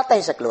bikin sate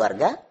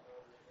sekeluarga.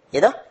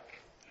 Gitu.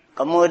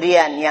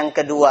 Kemudian yang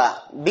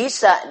kedua,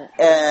 bisa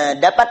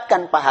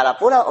dapatkan pahala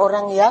pula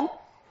orang yang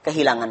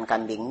kehilangan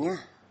kambingnya.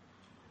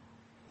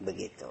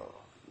 Begitu.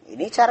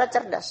 Ini cara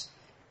cerdas.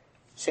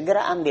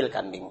 Segera ambil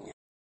kambingnya.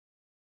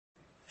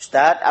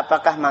 Ustadz,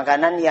 apakah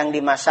makanan yang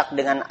dimasak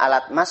dengan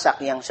alat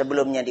masak yang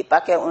sebelumnya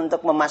dipakai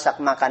untuk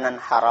memasak makanan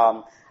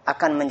haram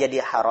akan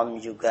menjadi haram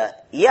juga?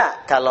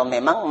 Ya, kalau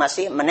memang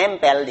masih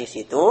menempel di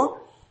situ,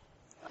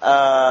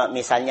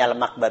 misalnya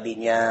lemak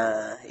babinya,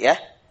 ya.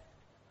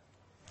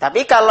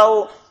 Tapi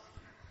kalau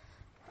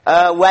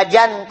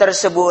wajan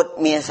tersebut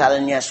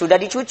misalnya sudah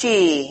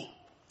dicuci,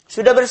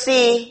 sudah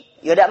bersih,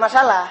 ya tidak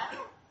masalah.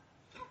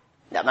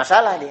 Tidak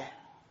masalah dia.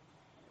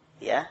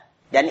 Ya.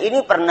 Dan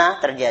ini pernah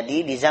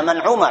terjadi di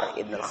zaman Umar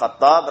ibn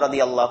al-Khattab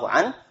radhiyallahu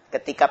an,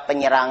 ketika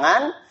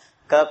penyerangan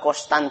ke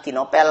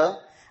Konstantinopel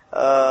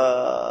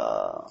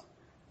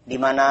di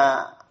mana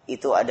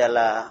itu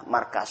adalah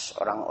markas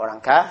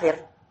orang-orang kafir.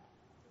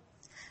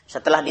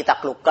 Setelah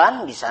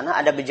ditaklukkan, di sana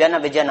ada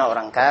bejana-bejana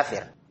orang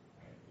kafir.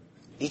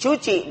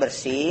 Dicuci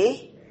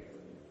bersih,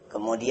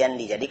 kemudian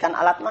dijadikan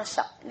alat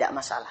masak, tidak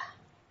masalah.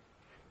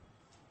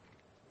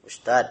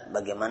 Ustadz,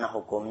 bagaimana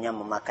hukumnya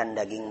memakan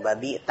daging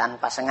babi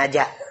tanpa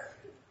sengaja?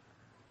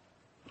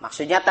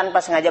 Maksudnya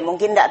tanpa sengaja,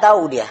 mungkin tidak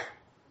tahu dia.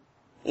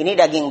 Ini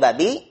daging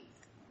babi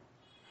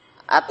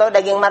atau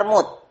daging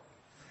marmut.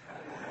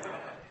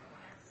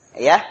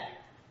 Ya,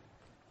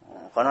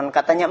 konon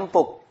katanya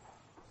empuk,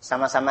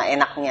 sama-sama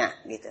enaknya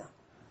gitu.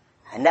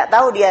 Tidak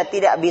tahu, dia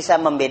tidak bisa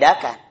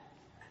membedakan.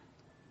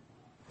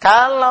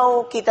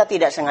 Kalau kita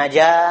tidak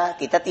sengaja,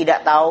 kita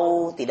tidak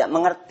tahu, tidak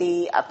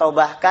mengerti, atau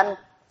bahkan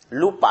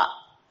lupa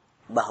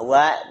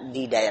bahwa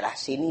di daerah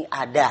sini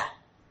ada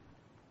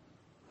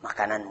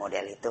makanan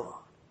model itu,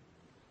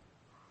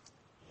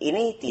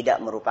 ini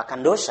tidak merupakan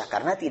dosa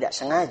karena tidak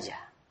sengaja.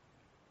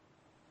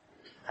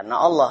 Karena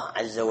Allah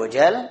Azza wa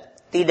Jalla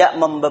tidak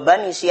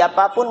membebani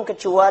siapapun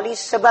kecuali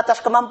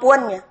sebatas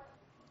kemampuannya.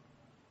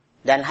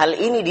 Dan hal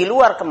ini di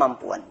luar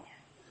kemampuannya.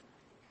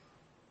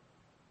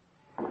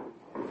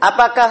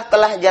 Apakah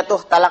telah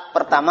jatuh talak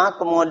pertama,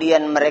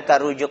 kemudian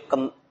mereka rujuk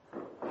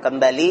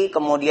kembali,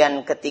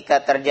 kemudian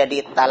ketika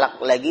terjadi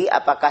talak lagi,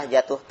 apakah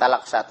jatuh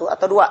talak 1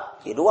 atau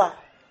 2? Ya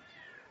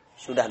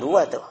 2. Sudah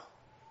 2 tuh.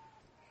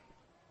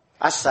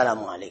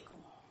 Assalamualaikum.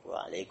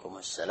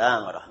 Waalaikumsalam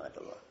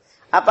warahmatullahi.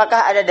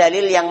 Apakah ada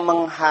dalil yang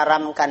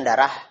mengharamkan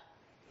darah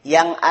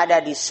yang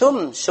ada di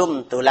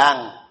sum-sum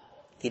tulang?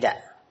 Tidak.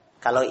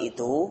 Kalau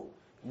itu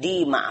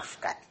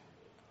dimaafkan.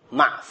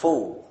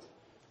 Ma'fu.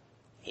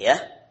 Ya.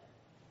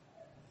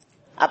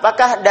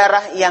 Apakah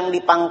darah yang di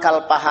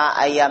pangkal paha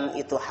ayam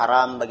itu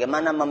haram?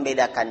 Bagaimana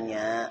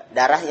membedakannya?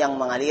 Darah yang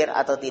mengalir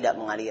atau tidak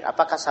mengalir?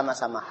 Apakah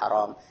sama-sama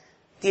haram?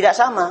 Tidak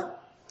sama.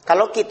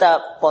 Kalau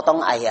kita potong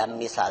ayam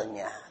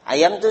misalnya,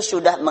 ayam itu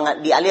sudah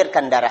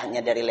dialirkan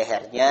darahnya dari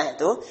lehernya,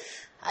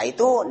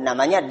 itu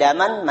namanya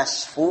daman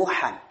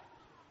masfuhan.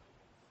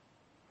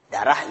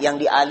 Darah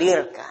yang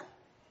dialirkan.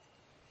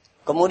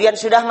 Kemudian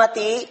sudah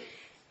mati,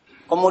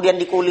 kemudian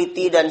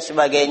dikuliti dan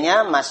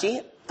sebagainya, masih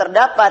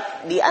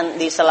terdapat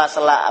di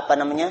sela-sela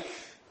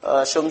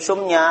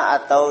sum-sumnya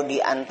atau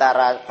di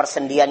antara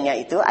persendiannya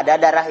itu ada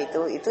darah,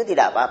 itu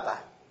tidak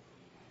apa-apa.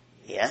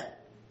 Ya.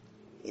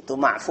 Itu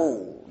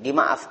ma'fu,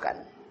 dimaafkan.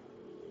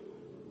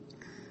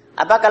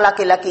 Apakah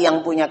laki-laki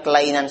yang punya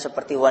kelainan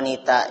seperti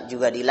wanita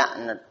juga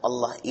dilaknat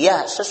Allah?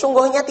 Ya,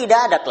 sesungguhnya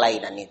tidak ada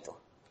kelainan itu.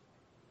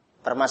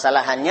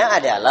 Permasalahannya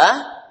adalah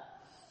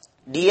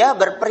dia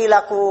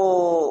berperilaku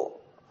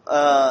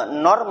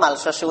normal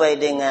sesuai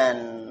dengan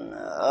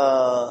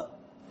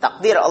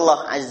takdir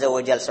Allah Azza wa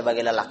Jalla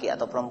sebagai lelaki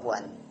atau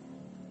perempuan.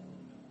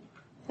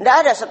 Tidak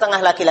ada setengah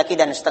laki-laki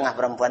dan setengah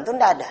perempuan, itu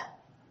tidak ada.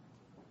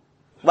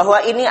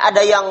 Bahwa ini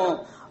ada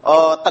yang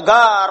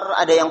tegar,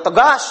 ada yang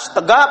tegas,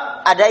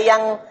 tegap, ada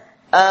yang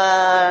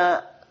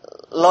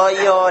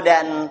loyo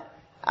dan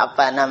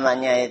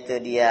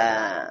dia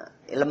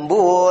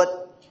lembut.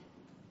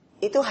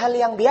 Itu hal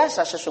yang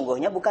biasa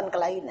sesungguhnya, bukan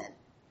kelainan.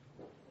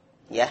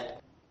 Ya.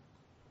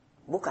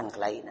 Bukan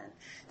kelainan.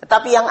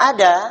 Tetapi yang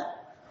ada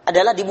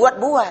adalah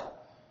dibuat-buat.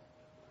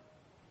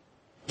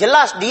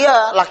 Jelas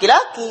dia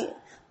laki-laki.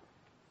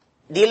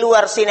 Di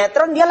luar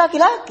sinetron dia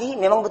laki-laki,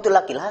 memang betul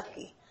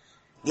laki-laki.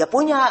 Dia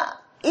punya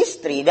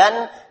istri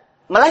dan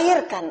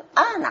melahirkan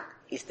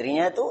anak.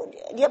 Istrinya itu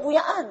dia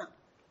punya anak.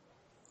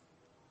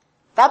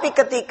 Tapi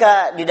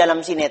ketika di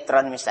dalam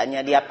sinetron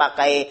misalnya dia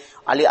pakai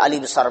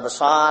alih-alih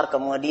besar-besar,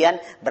 kemudian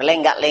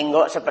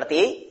berlenggak-lenggok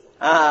seperti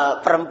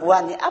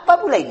perempuan, apa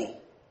pula ini?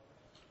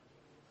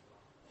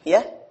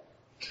 Ya,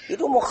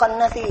 itu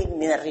mukhannathin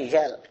minar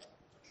rijal.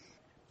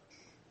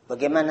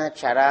 Bagaimana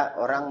cara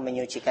orang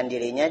menyucikan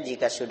dirinya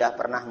jika sudah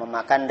pernah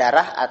memakan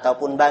darah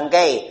ataupun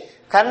bangkai?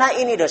 Karena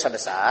ini dosa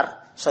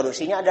besar,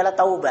 solusinya adalah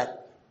taubat.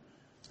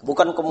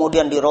 Bukan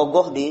kemudian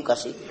dirogoh,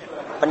 dikasih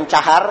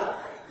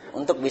pencahar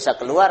untuk bisa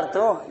keluar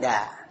tuh.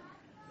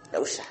 Tidak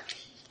usah.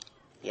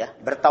 Ya,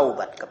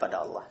 bertaubat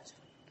kepada Allah.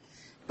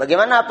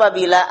 Bagaimana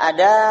apabila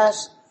ada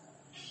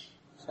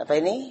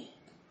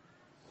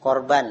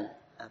korban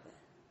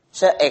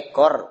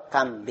seekor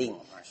kambing,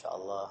 Masya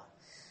Allah,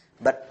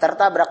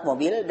 tertabrak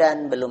mobil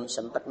dan belum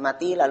sempat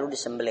mati lalu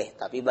disembelih,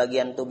 tapi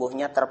bagian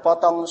tubuhnya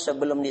terpotong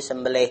sebelum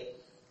disembelih.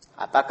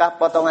 Apakah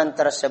potongan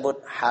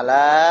tersebut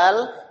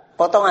halal?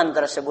 Potongan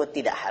tersebut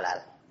tidak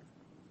halal.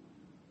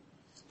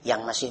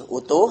 Yang masih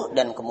utuh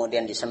dan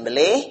kemudian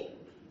disembelih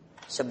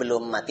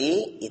sebelum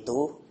mati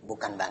itu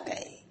bukan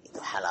bangkai, itu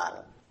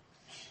halal.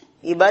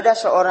 Ibadah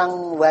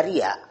seorang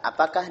waria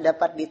apakah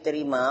dapat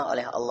diterima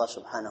oleh Allah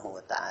Subhanahu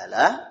wa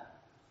taala?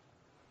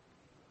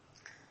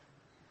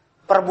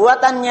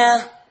 Perbuatannya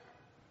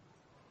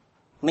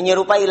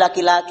menyerupai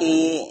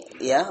laki-laki,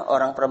 ya,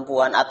 orang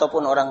perempuan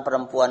ataupun orang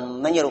perempuan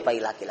menyerupai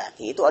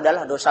laki-laki, itu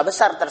adalah dosa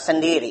besar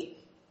tersendiri.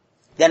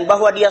 Dan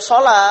bahwa dia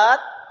sholat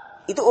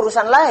itu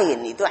urusan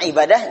lain, itu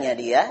ibadahnya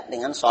dia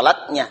dengan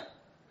sholatnya.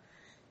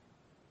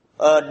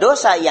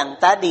 dosa yang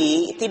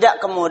tadi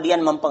tidak kemudian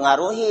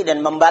mempengaruhi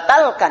dan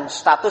membatalkan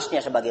statusnya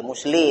sebagai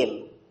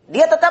muslim.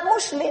 Dia tetap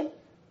muslim.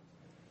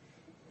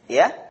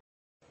 Ya.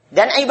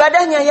 Dan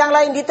ibadahnya yang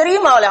lain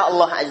diterima oleh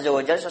Allah Azza wa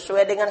Jalla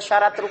sesuai dengan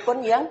syarat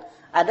rukun yang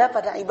ada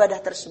pada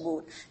ibadah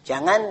tersebut.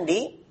 Jangan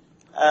di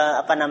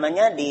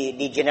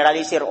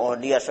generalisir, oh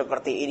dia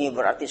seperti ini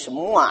berarti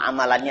semua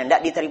amalannya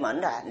tidak diterima.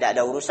 Tidak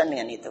ada urusan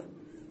dengan itu.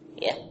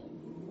 Ya.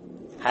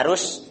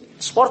 Harus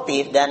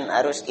sportif dan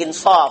harus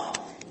insaf.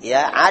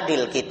 Ya,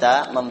 adil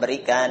kita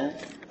memberikan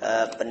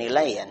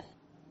penilaian.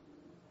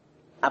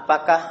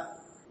 Apakah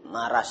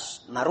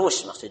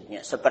marus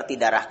maksudnya seperti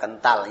darah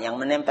kental yang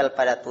menempel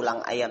pada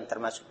tulang ayam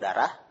termasuk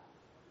darah?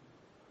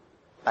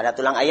 Pada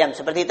tulang ayam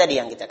seperti tadi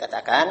yang kita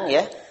katakan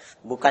ya,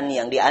 bukan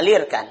yang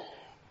dialirkan.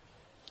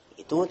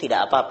 Itu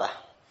tidak apa-apa.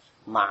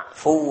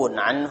 Ma'fuun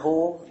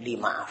anhu,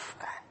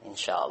 dimaafkan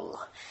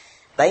insyaallah.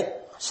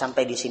 Baik,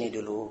 sampai di sini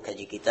dulu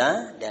kaji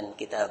kita dan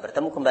kita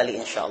bertemu kembali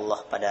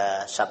insyaallah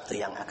pada Sabtu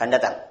yang akan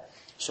datang.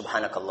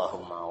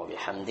 Subhanakallahumma wa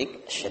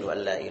bihamdik asyhadu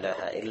an la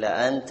ilaha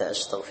illa anta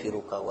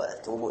astaghfiruka wa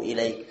atubu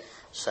ilaik.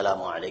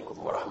 Assalamualaikum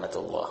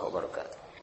warahmatullahi wabarakatuh.